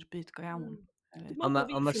fewn i'r byd go iawn. Ond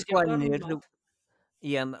mae sgwennu...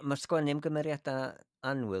 Ie, mae sgwennu am gymeriadau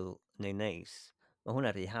anwyl neu neis. Mae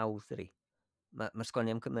hwnna rhy hawdd ydi. Mae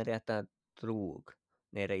sgwennu am gymeriadau drwg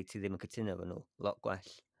neu rei ti ddim yn cytuno efo nhw lot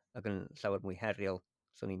gwell ac yn llawer mwy heriol,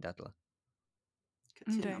 so ni'n dadla.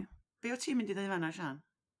 Cytuno. Be o ti'n mynd i ddweud fanna, Siân?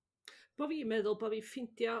 Bo fi'n meddwl bod fi'n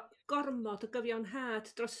ffindio gormod o gyfiawnhad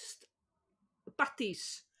dros badis.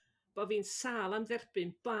 Bo fi'n sal am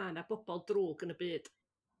dderbyn ban a bobl drwg yn y byd.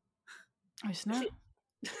 Oes na?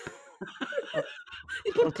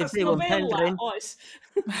 I bwrpas nofela, oes.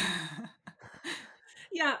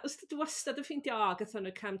 Ia, os dwi wastad yn ffindio gathon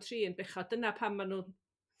nhw cam 3 yn bechod, dyna pam maen nhw...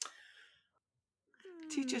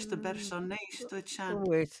 Ti just yn berson neis, dweud Siân.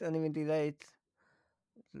 Wait, o'n i'n mynd i ddeud...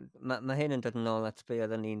 Mae hyn yn dod yn ôl at be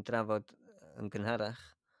oedden ni'n drafod yn gynharach,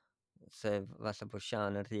 sef falle bod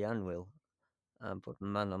Siân yn rhy anwyl, a bod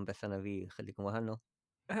Manon Bethan a fi chydig yn wahanol.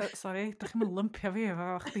 Sorry, dych chi'n lympio fi efo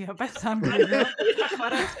chdi a Bethan.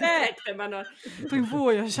 Dwi'n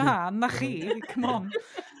fwy o Siân na chi, come on.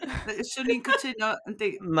 Swn i'n cytuno...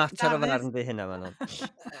 Mater o farn fi hynna, Manon.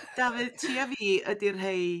 Dafydd, ti a fi ydy'r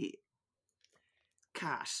rhai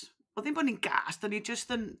cas. O ddim bod ni'n gas, da ni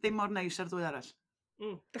just yn ddim mor neis ar ddwy arall.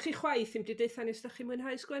 Da chi chwaith ddim wedi deitha ni os da chi'n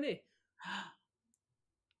mwynhau sgwennu?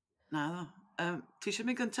 Na ddo. Ti eisiau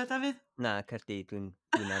mynd gyntaf, Dafydd? Na, Caerdydd,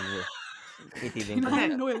 dwi'n anwyl. Ti'n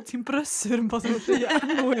anwyl, ti'n brysur yn bod yn rhy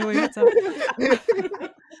anwyl i eto.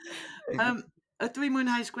 Ydw i'n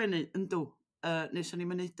mwynhau sgwennu? Yndw. Nes o'n i'n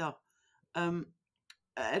mynd o.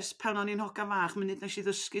 Ers pan o'n i'n hogan fach, munud nes i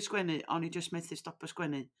ddysgu sgwennu, o'n i just methu stopio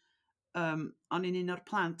sgwennu. O'n i'n un o'r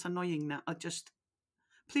plant annoying na, o just...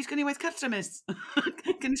 Please, gen i waith cartre, miss.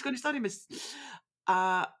 Gen i sgwennu stori, miss.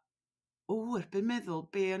 A, erbyn meddwl,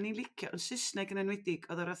 be o'n i'n licio, yn Saesneg yn enwedig,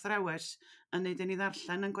 oedd yr athrawes yn neud yn ei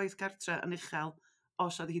ddarllen yn gwaith cartre yn uchel,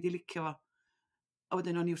 os oedd hi wedi licio fo. A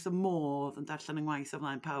wedyn o'n i wrth y modd yn darllen yn waith o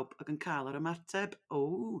flaen pawb, ac yn cael yr ymateb,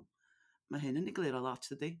 mae hyn yn egluro lot,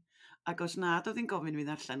 ydy. Ac os nad oedd hi'n gofyn i fi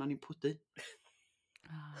ddarllen, o'n i'n pwdu.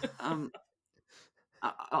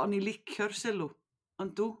 O'n i'n licio'r sylw,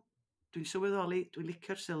 ond dwi'n sylweddoli, dwi'n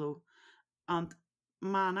licio'r sylw, ond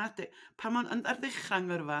ma' na... Pan ar ddechrau'n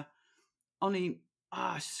ngyrfa, o'n i'n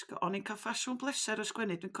cael ffasiwn bleser o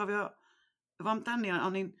sgwennu. Dwi'n cofio fo amdani,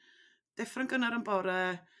 o'n i'n deffro'n gynnar yn bore,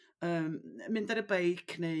 mynd ar y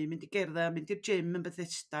beic, neu mynd i gerdded, mynd i'r gym yn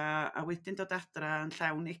Bethesda, a wedyn dod adra yn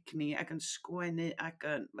llawn egni ac yn sgwennu ac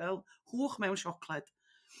yn, fel, hwch mewn siocled.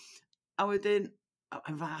 A wedyn,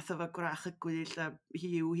 yn fath o fo gwrach y gwyll a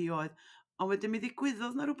hiw hi oedd, ond wedyn mi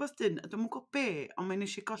ddigwyddodd na rhywbeth dyn, a dwi'n mwyn gwybod be, ond mae'n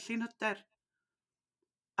eisiau golli'n hyder.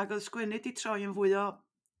 Ac oedd sgwennu di troi yn fwy o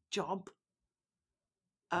job,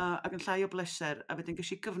 ac yn llai o bleser, a wedyn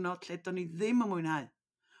gysi gyfnod lle do'n i ddim yn mwynhau.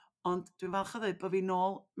 Ond dwi'n falch o ddweud bod fi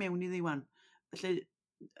nôl mewn i ddiwan. Felly,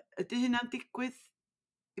 ydy hynna'n digwydd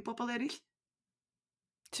i bobl eraill?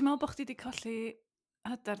 Ti'n meddwl bod chdi wedi colli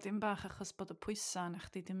hyder dim bach achos bod y pwysa na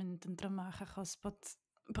chdi wedi mynd yn drymach achos bod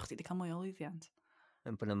chdi wedi cael mwy o lwyddiant?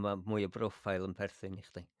 Yn bod yma mwy o broffil yn perthyn i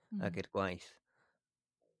chdi, ac i'r gwaith.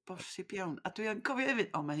 Bosib iawn. A dwi'n cofio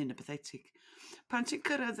hefyd, mae hyn yn pathetig. Pan ti'n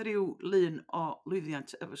cyrraedd rhyw lun o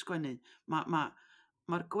lwyddiant efo sgwennu,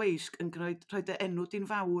 mae'r gweisg yn rhoi dy enw di'n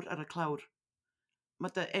fawr ar y clawr.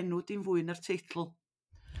 Mae dy enw di'n fwy na'r teitl.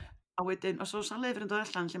 A wedyn, os oes yna lyfr yn dod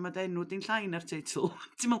allan lle mae dy enw di'n llai na'r teitl,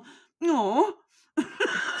 ti'n meddwl, no!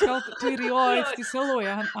 Dwi rioed di sylwi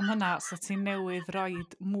am hynna, so ti'n newydd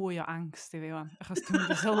roed mwy o angst i fi wan, achos dwi'n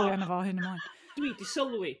di sylwi yna fo hyn ymlaen. Dwi di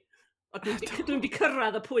sylwi, a dwi'n di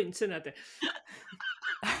cyrraedd y pwynt yna, di.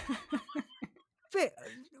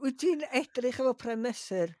 Wyt ti'n edrych efo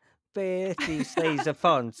premeser be ydi size y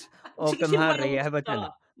ffont o gymharu hefo dyn?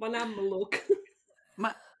 Mae'n amlwg.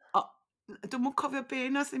 Dwi'n mwyn cofio be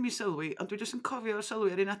nath ddim i sylwi, ond dwi jyst yn cofio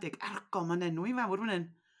sylwi ar un adig, argo, mae'n enw i'n fawr fan hyn.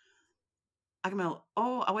 Ac yn meddwl,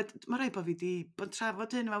 a wedyn, mae rhaid bod fi wedi bod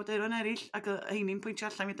trafod hyn efo awduron eraill, ac heini'n pwyntio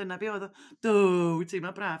allan mi dyna be oedd o,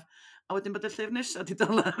 teimlo braf. A wedyn bod y llyfr nesaf wedi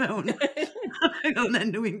dola mewn. Oedd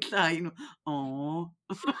enw i'n llai. O.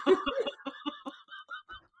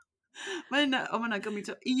 Mae'n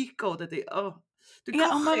gymaint o ego, dydy. Dwi'n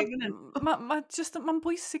cochi fan hyn. Mae'n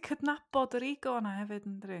bwysig cydnabod yr ego yna hefyd,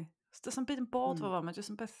 yn dri. Does am byd yn bod fo, mae'n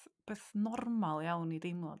jyst yn beth normal iawn i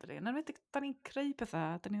deimlo, dydy. Yn enwedig, da ni'n creu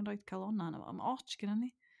pethau, da ni'n rhoi calona yna fo. Mae och gyda ni.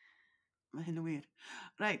 Mae hyn yn wir.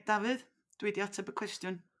 Reit, Dafydd, dwi wedi ateb y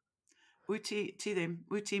cwestiwn. Wyt ti ddim?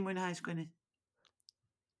 Wyt ti'n mwynhau sgwennu?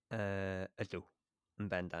 Ydw, yn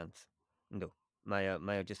bendant. Ydw. Mae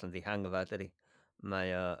o jyst yn ddihangfa, dydy.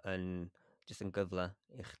 Mae o jyst yn gyfle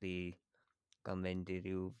i chdi gael mynd i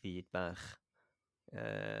ryw fyd bach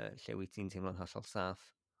lle wyt ti'n teimlo'n hollol saff.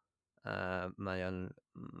 Mae o'n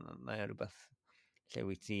rhywbeth lle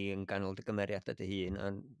wyt ti yn ganol dy gymeriad dy hun,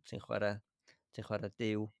 a ti'n chwarae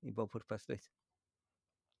Duw i bob pwrpas dweud.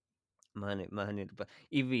 Mae hynny rhywbeth.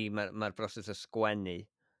 I fi, mae'r broses o sgwennu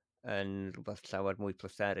yn rhywbeth llawer mwy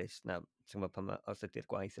pleserus na, os ydy'r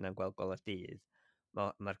gwaith yna'n gweld golau dydd,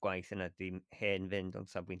 mae'r gwaith yna di hen fynd o'n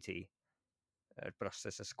safbwynt ti. Yr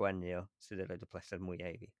broses o sgwennu o sydd yn rhaid y pleser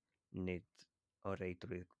mwyaf i fi. Nid o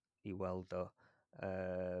reidrwydd i weld o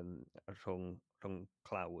rhwng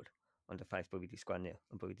clawr, ond y ffaith bod fi wedi sgwennu o,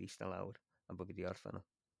 ond bod fi wedi eistedd lawr, ond bod fi wedi orffen o.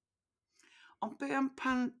 Ond be am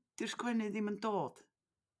pan di'r sgwennu ddim yn dod?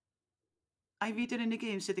 A i fi di'r unig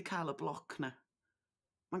un sydd wedi cael y bloc na.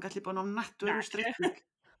 Mae'n gallu bod yn ofnadwy rwystredig.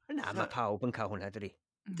 Na, mae pawb yn cael hwnna, dydy.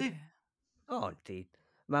 Di? O, di.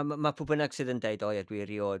 Mae pwy bynnag sydd yn deud, o ie, dwi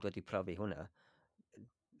erioed wedi profi hwnna.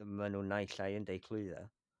 Mae nhw'n naill ai yn deud clwydda.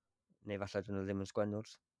 Neu falle dyn nhw ddim yn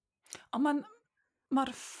sgwennwrs. Ond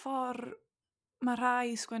mae'r ffordd, mae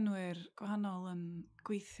rhai sgwennwyr gwahanol yn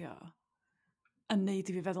gweithio yn neud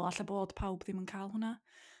i fi feddwl allai bod pawb ddim yn cael hwnna.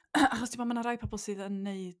 Achos ti'n bod, mae rhai pobl sydd yn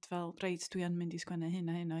neud fel, reit, dwi yn mynd i sgwennu hyn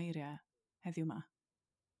a hyn o eiriau heddiw ma.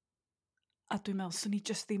 A dwi'n meddwl, swn i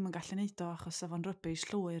just ddim yn gallu neud o achos efo'n rybys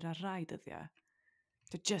llwyr ar rai dyddiau.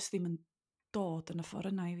 Dwi just ddim yn dod yn y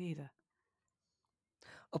ffordd yna i fi, da.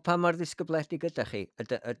 O pa mor ddisgybledig ydych chi?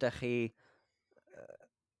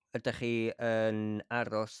 Ydych chi yn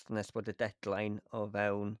aros nes bod y deadline o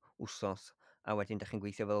fewn wsos a wedyn ydych chi'n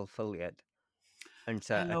gweithio fel ffyliad?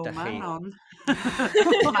 Hello, Manon.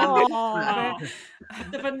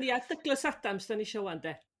 Dyfyniad Douglas Adams, da ni isio wan,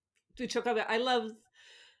 de. Dwi'n trio gofio, I love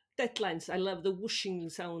deadlines, I love the whooshing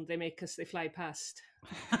sound they make as they fly past.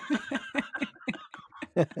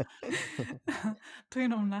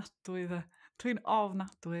 Dwi'n ofnadwy, dda. Dwi'n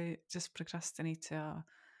ofnadwy just procrastinatio.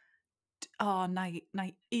 Na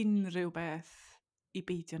i unrhyw beth i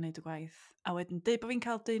beidio wneud y gwaith. A wedyn, dweud bod fi'n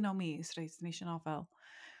cael 19 mis, reit, ni eisiau nofel.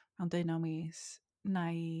 Mewn 19 mis, na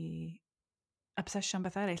i obsesio am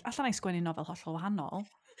beth eraill. Allan na i sgwennu nofel hollol wahanol.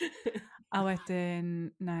 A wedyn,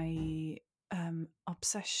 na i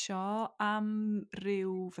obsesio am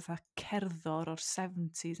ryw fatha cerddor o'r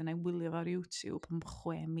 70s a na i wylio fo ar YouTube am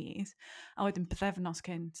 6 mis. A wedyn bythefnos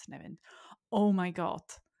cynt, neu fynd, oh my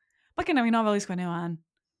god. Mae gennym fi nofel i sgwennu wan,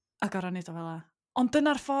 a gorau wneud o fel la. Ond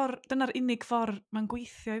dyna'r unig ffordd mae'n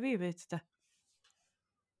gweithio i fi, beth, de.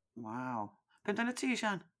 Waw. Pen dyna ti,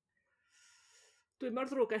 Siân? Dwi'n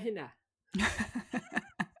mor ddrwg â hynna.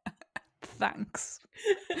 Thanks.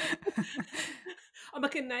 Ond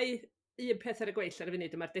mae gennau un peth ar y gweill ar y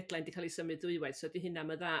funud, mae'r deadline wedi cael ei symud dwywaith, so ydy hynna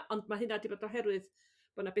mae dda. Ond mae hynna wedi bod oherwydd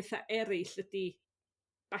bod yna bethau eraill ydy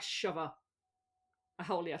basio fo a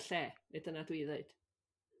hawlio lle, neu dyna dwi ddweud.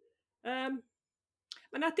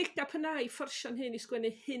 Mae yna digda pynna i fforsio'n hyn i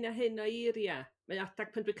sgwennu hyn a hyn o eiriau. Mae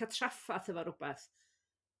adag pan dwi'n cael traffath efo rhywbeth.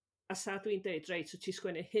 A sa dwi'n deud, reit, wyt ti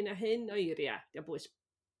sgwennu hyn a hyn o eiriau. Diolch bwys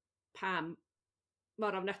pam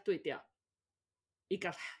mor ofnadwy dio. I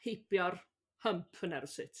gael heibio'r hump yna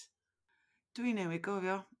rwsut. Dwi'n newid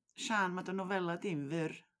gofio. Siân, mae dy nofela dim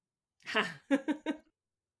fyr. Ha!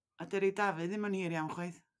 A dyri Dafydd ddim yn hir iawn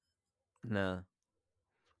chwaith. Na.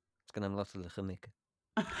 Sgynna'n lot o ddychymig.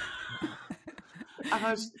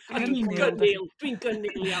 Achos dwi'n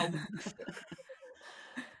gynnil iawn.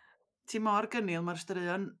 Ti mor gynnil, mae'r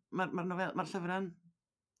straeon, mae'r llyfrau'n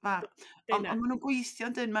far. Ond maen nhw'n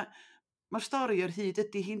gweithio yn dyn, mae'r stori o'r hyd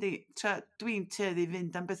ydy hi'n di. Dwi'n teddu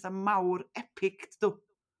fynd am bethau mawr epic, dw.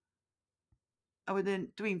 A wedyn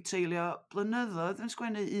dwi'n treulio blynyddoedd yn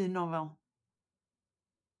sgwennu un nofel.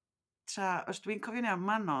 Os dwi'n cofio'n iawn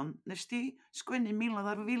Manon, nes di sgwennu miloedd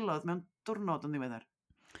ar filoedd mewn diwrnod yn ddiweddar.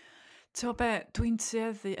 Tewa be, dwi'n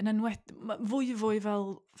tueddu, yn enwed, fwy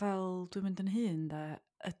fel dwi'n mynd yn hun, da,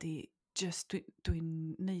 ydy, just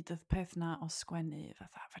dwi'n neud y peth na o sgwennu,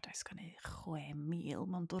 fatha, fedra i sgwennu 6,000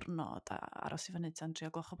 mewn diwrnod, a aros i fyny tan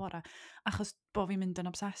 3 gloch o bore, achos bo fi'n mynd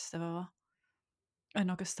yn obsessed efo fo.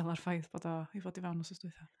 Yn ogystal ar ffaith bod o i fod i fewn os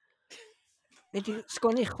ysdwytha. Nid i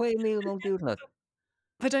sgwennu 6,000 mewn diwrnod.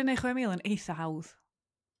 Fedra i wneud 6,000 yn eitha hawdd.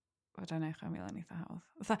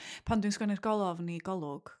 Fatha, pan dwi'n sgwennu'r golofn i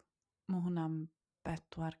golwg, mae hwnna'n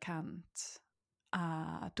 400. A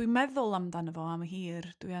dwi'n meddwl amdano fo am hir.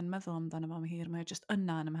 Mae o just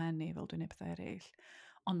yna yn ymhen i fel dwi'n neud pethau eraill.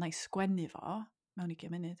 Ond na i sgwennu fo mewn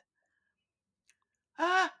 20 munud.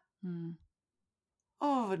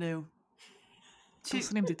 O, fy niw.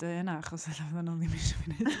 Dwi'n ni'n dweud yna, achos alla fydden nhw ddim eisiau fi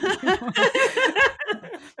wneud.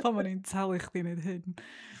 Pan ma'n i'n talu chdi wneud hyn.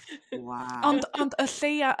 Wow. Ond y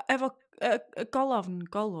lleia, efo y golofn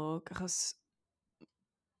golwg, achos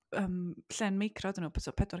lle'n micro dyn nhw,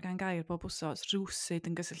 400 gair bob wsos, rwsyd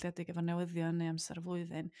yn gysylltiedig efo newyddion neu amser y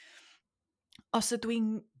flwyddyn. Os ydw i'n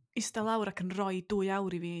eistedd lawr ac yn rhoi 2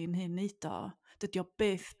 awr i fi yn hyn neud o, dydy o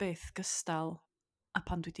byth gystal a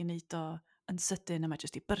pan dwi wedi neud o yn sydyn yma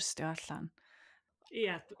jyst i byrstio allan.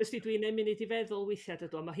 Ia, ysdi dwi'n ei munud i feddwl weithiau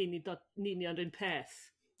dydw, mae hyn i dod ninion rhywun peth.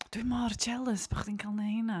 Dwi'n mor jealous bod chdi'n cael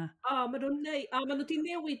neud hynna. Maen nhw wedi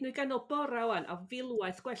newid nhw i ganol bora wan, a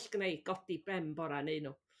filwaith gwell gynnau godi ben bora neu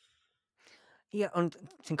nhw. Ie, ond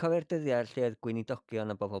ti'n cofio'r dyddiau lle oedd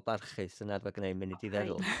gweinidogion a bobl barchus yn arfer gwneud munud i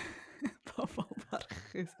feddwl? Bobl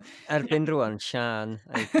barchus. Erbyn rwan, Siân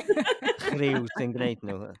a'i chriw sy'n gwneud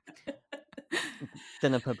nhw.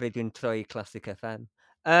 Dyna pa bryd dwi'n troi Classic FM.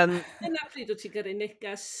 Dyna pryd wyt ti'n gyrru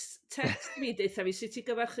negas text mi deitha fi sy'n ti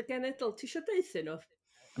gyfarch y genedl. Ti eisiau deitha nhw?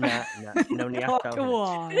 Na, nawn ni adael.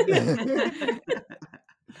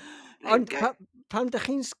 Ond pan ydych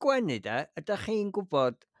chi'n sgwennu ydych chi'n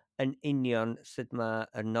gwybod yn union sut mae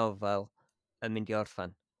y nofel yn mynd i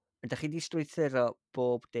orffan? Ydych chi wedi strwythuro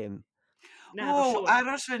bob dim? O,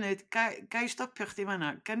 aros funud, gai stopio chdi fanna.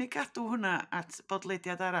 Gan i gadw hwnna at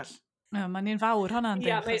bodlediad arall? Mae'n un fawr hwnna yn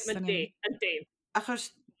Ia, mae'n di. Achos,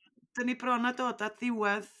 dyn ni bron a dod at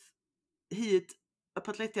ddiwedd hyd y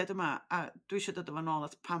podlediad yma, a dwi eisiau dod efo nôl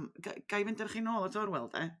at pam... Gai fynd ar chi nôl at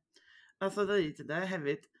Orwell, de? Nath o ddeud, de,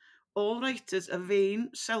 hefyd, all writers are vain,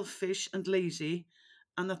 selfish and lazy,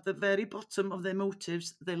 and at the very bottom of their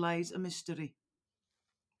motives there lies a mystery.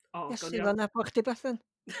 Yes, i'n nabod chdi Bethan?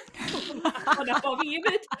 O'n nabod fi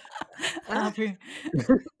hefyd.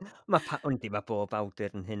 Mae bob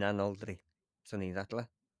awdur yn hynanoldri, so ni'n ddadle.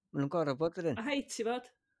 Maen nhw'n gorau bod yr un. A hei ti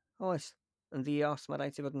fod? Oes, yn ddios, mae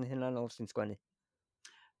rhaid ti fod yn hynanol sy'n sgwennu.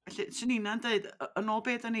 Felly, sy'n ni'n dweud, yn ôl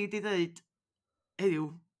beth da ni wedi dweud heddiw,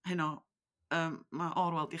 heno, mae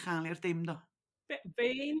Orwell di chael i'r dim, do.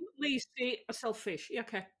 Vain, lazy a selfish. Ie,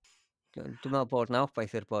 oce. Dwi'n meddwl bod na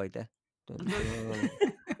obaith i'r boi, de.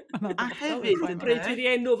 A hefyd, Bryd wedi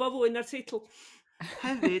enw fo fwy na'r teitl.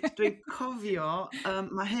 Hefyd, dwi'n cofio,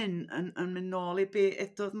 mae hyn yn mynd nôl i be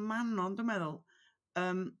edodd Manon, dwi'n meddwl.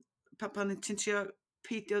 Pan ti'n trio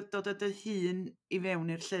peidio dod o dy hun i fewn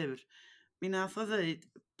i'r llyfr, mi nath o ddeud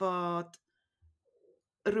bod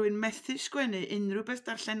rwy'n methu sgwennu unrhyw beth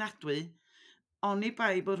darllenadwy, oni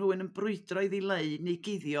bai bod rhywun yn brwydro i ddileu neu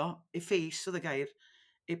guddio effeis oedd y gair,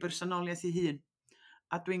 ei bersonoliaeth ei hun.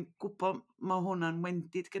 A dwi'n gwybod mae hwnna'n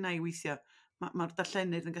wendid gyda i weithiau. Mae'r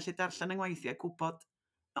darllenydd yn gallu darllen yng ngweithiau gwybod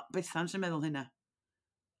Bethan sy'n meddwl hynna.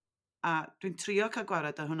 A dwi'n trio cael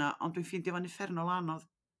gwared o hwnna, ond dwi'n ffeindio fo'n effernol anodd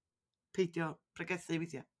peidio pregethu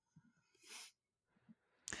weithiau.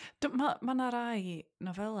 Mae yna rai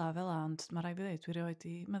nofela fel ond mae rai fi ddweud, dwi rioed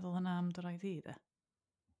i meddwl hynna am dy rai ddi, de.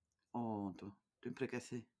 O, dwi'n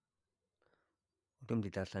pregethu. Dwi'n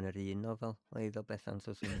wedi darllen yr un nofel, o iddo Bethan,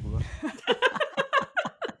 so sy'n gwybod.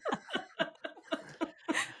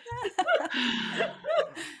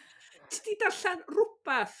 Ti di darllen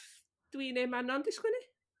rhywbeth dwi'n ei Manon di sgwennu?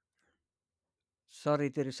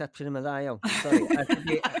 Sori, di reception yma dda iawn. Sori.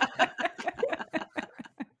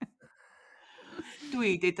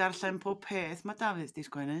 Dwi di darllen pob peth mae Dafydd di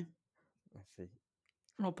sgwennu.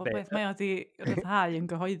 O, pob beth mae o di rhyddhau yn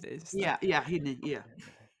gyhoeddus. Ia, hynny, ia.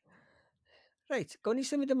 Reit, gawn ni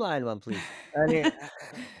symud ymlaen wan, please.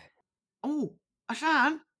 O, a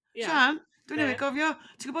Siân? Siân, dwi'n ei gofio.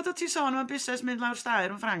 Ti'n gwybod o ti sôn am busnes mynd lawr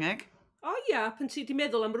stair yn Ffrangeg? O ia, pan ti di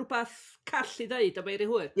meddwl am rhywbeth call i ddeud o beir i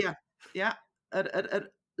hwyr. Ia.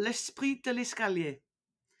 L'esprit de l'escalier.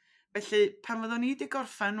 Felly, pan fyddwn ni wedi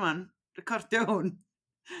gorffen wan, recordio hwn,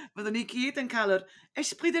 fyddwn ni gyd yn cael yr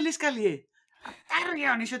esprit de l'escalier. A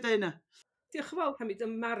dario, ni eisiau dweud yna. Diolch yn fawr, pan mi dy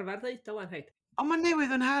marfer ddeud o wan, heid. Ond mae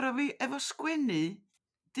newydd yn haro fi, efo sgwennu,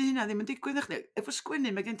 di hynna ddim yn digwydd eich ni. Efo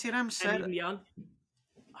sgwennu, mae gen ti'r amser. Yn union.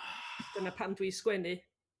 Dyna pan dwi sgwennu.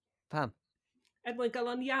 Pam? Mwyn gael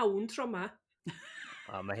o'n iawn tro ma.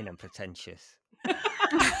 O, mae hynna'n pretentious.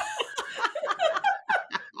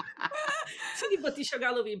 Ti'n bod eisiau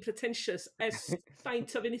galw fi'n pretentious es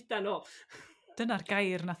faint o funudan o. Dyna'r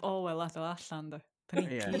gair nath Orwell adael allan, de. Da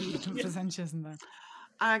ni gyd yn presentious yn da.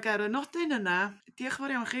 Ac ar y nodyn yna, diolch yn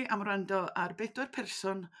fawr iawn chi am wrando ar 4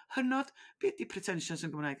 person hynod, beth di pretentious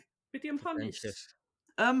yn Gymraeg? Be di ymhonus?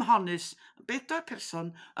 Ymhonus. 4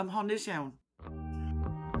 person ymhonus iawn.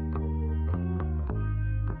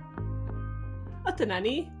 A dyna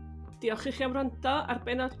ni. Diolch i chi am wrando ar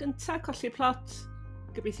benod gyntaf Colli'r Plot.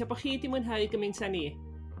 Gobeithio bod chi wedi mwynhau gymaint â ni.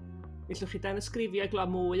 Gellwch chi dan ysgrifio i gloi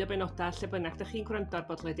mwy o benodau lle bynnag da chi'n gwrando ar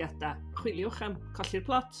bodlediadau. Chwiliwch am Colli'r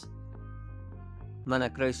Plot. Mae yna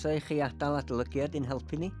groeso i chi adael adolygiad i'n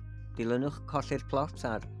helpu ni. Dilynwch Colli'r Plot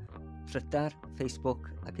ar Twitter, Facebook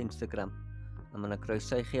ac Instagram. A mae yna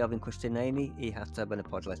groeso i chi ofyn cwestiynau i ni i hatab yn y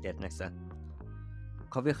podlediad nesaf.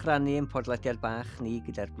 Cofiwch rannu yn podlediad bach ni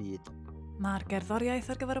gyda'r byd. Mae'r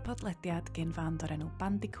gerddoriaeth ar gyfer y podlediad gen fand o'r enw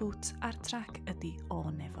Bandicoot a'r trac ydy O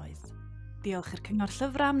Nefoedd. Diolch i'r Cyngor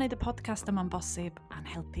Llyfrau am wneud y podcast yma'n bosib a'n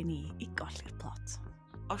helpu ni i golli'r plot.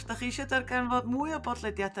 Os da chi eisiau darganfod mwy o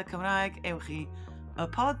bodlediadau Cymraeg, ewch i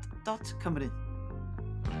ypod.cymru.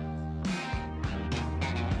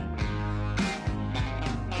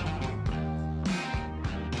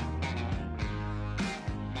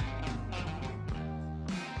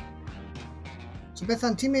 So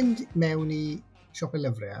Bethan, ti'n mynd mewn i siop y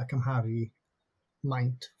lyfrau a cymharu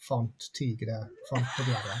maint ffont ti gyda ffont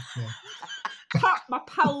podlediad? Yeah. Mae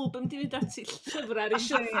pawb yn mynd ati llyfrau ar ei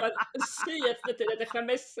siwrna yn syth dydyn a dechrau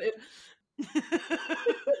mesur.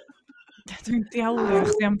 Dwi'n diawlio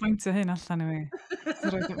chdi am bwyntio hyn allan i fi.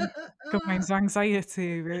 Gymaint o anxiety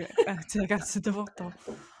i fi tuag at y dyfodol.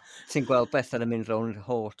 Ti'n gweld Bethan yn mynd rownd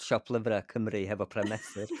holl siop lyfrau Cymru hefo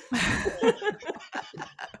premesur.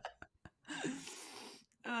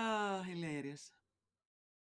 Oh, hilarious.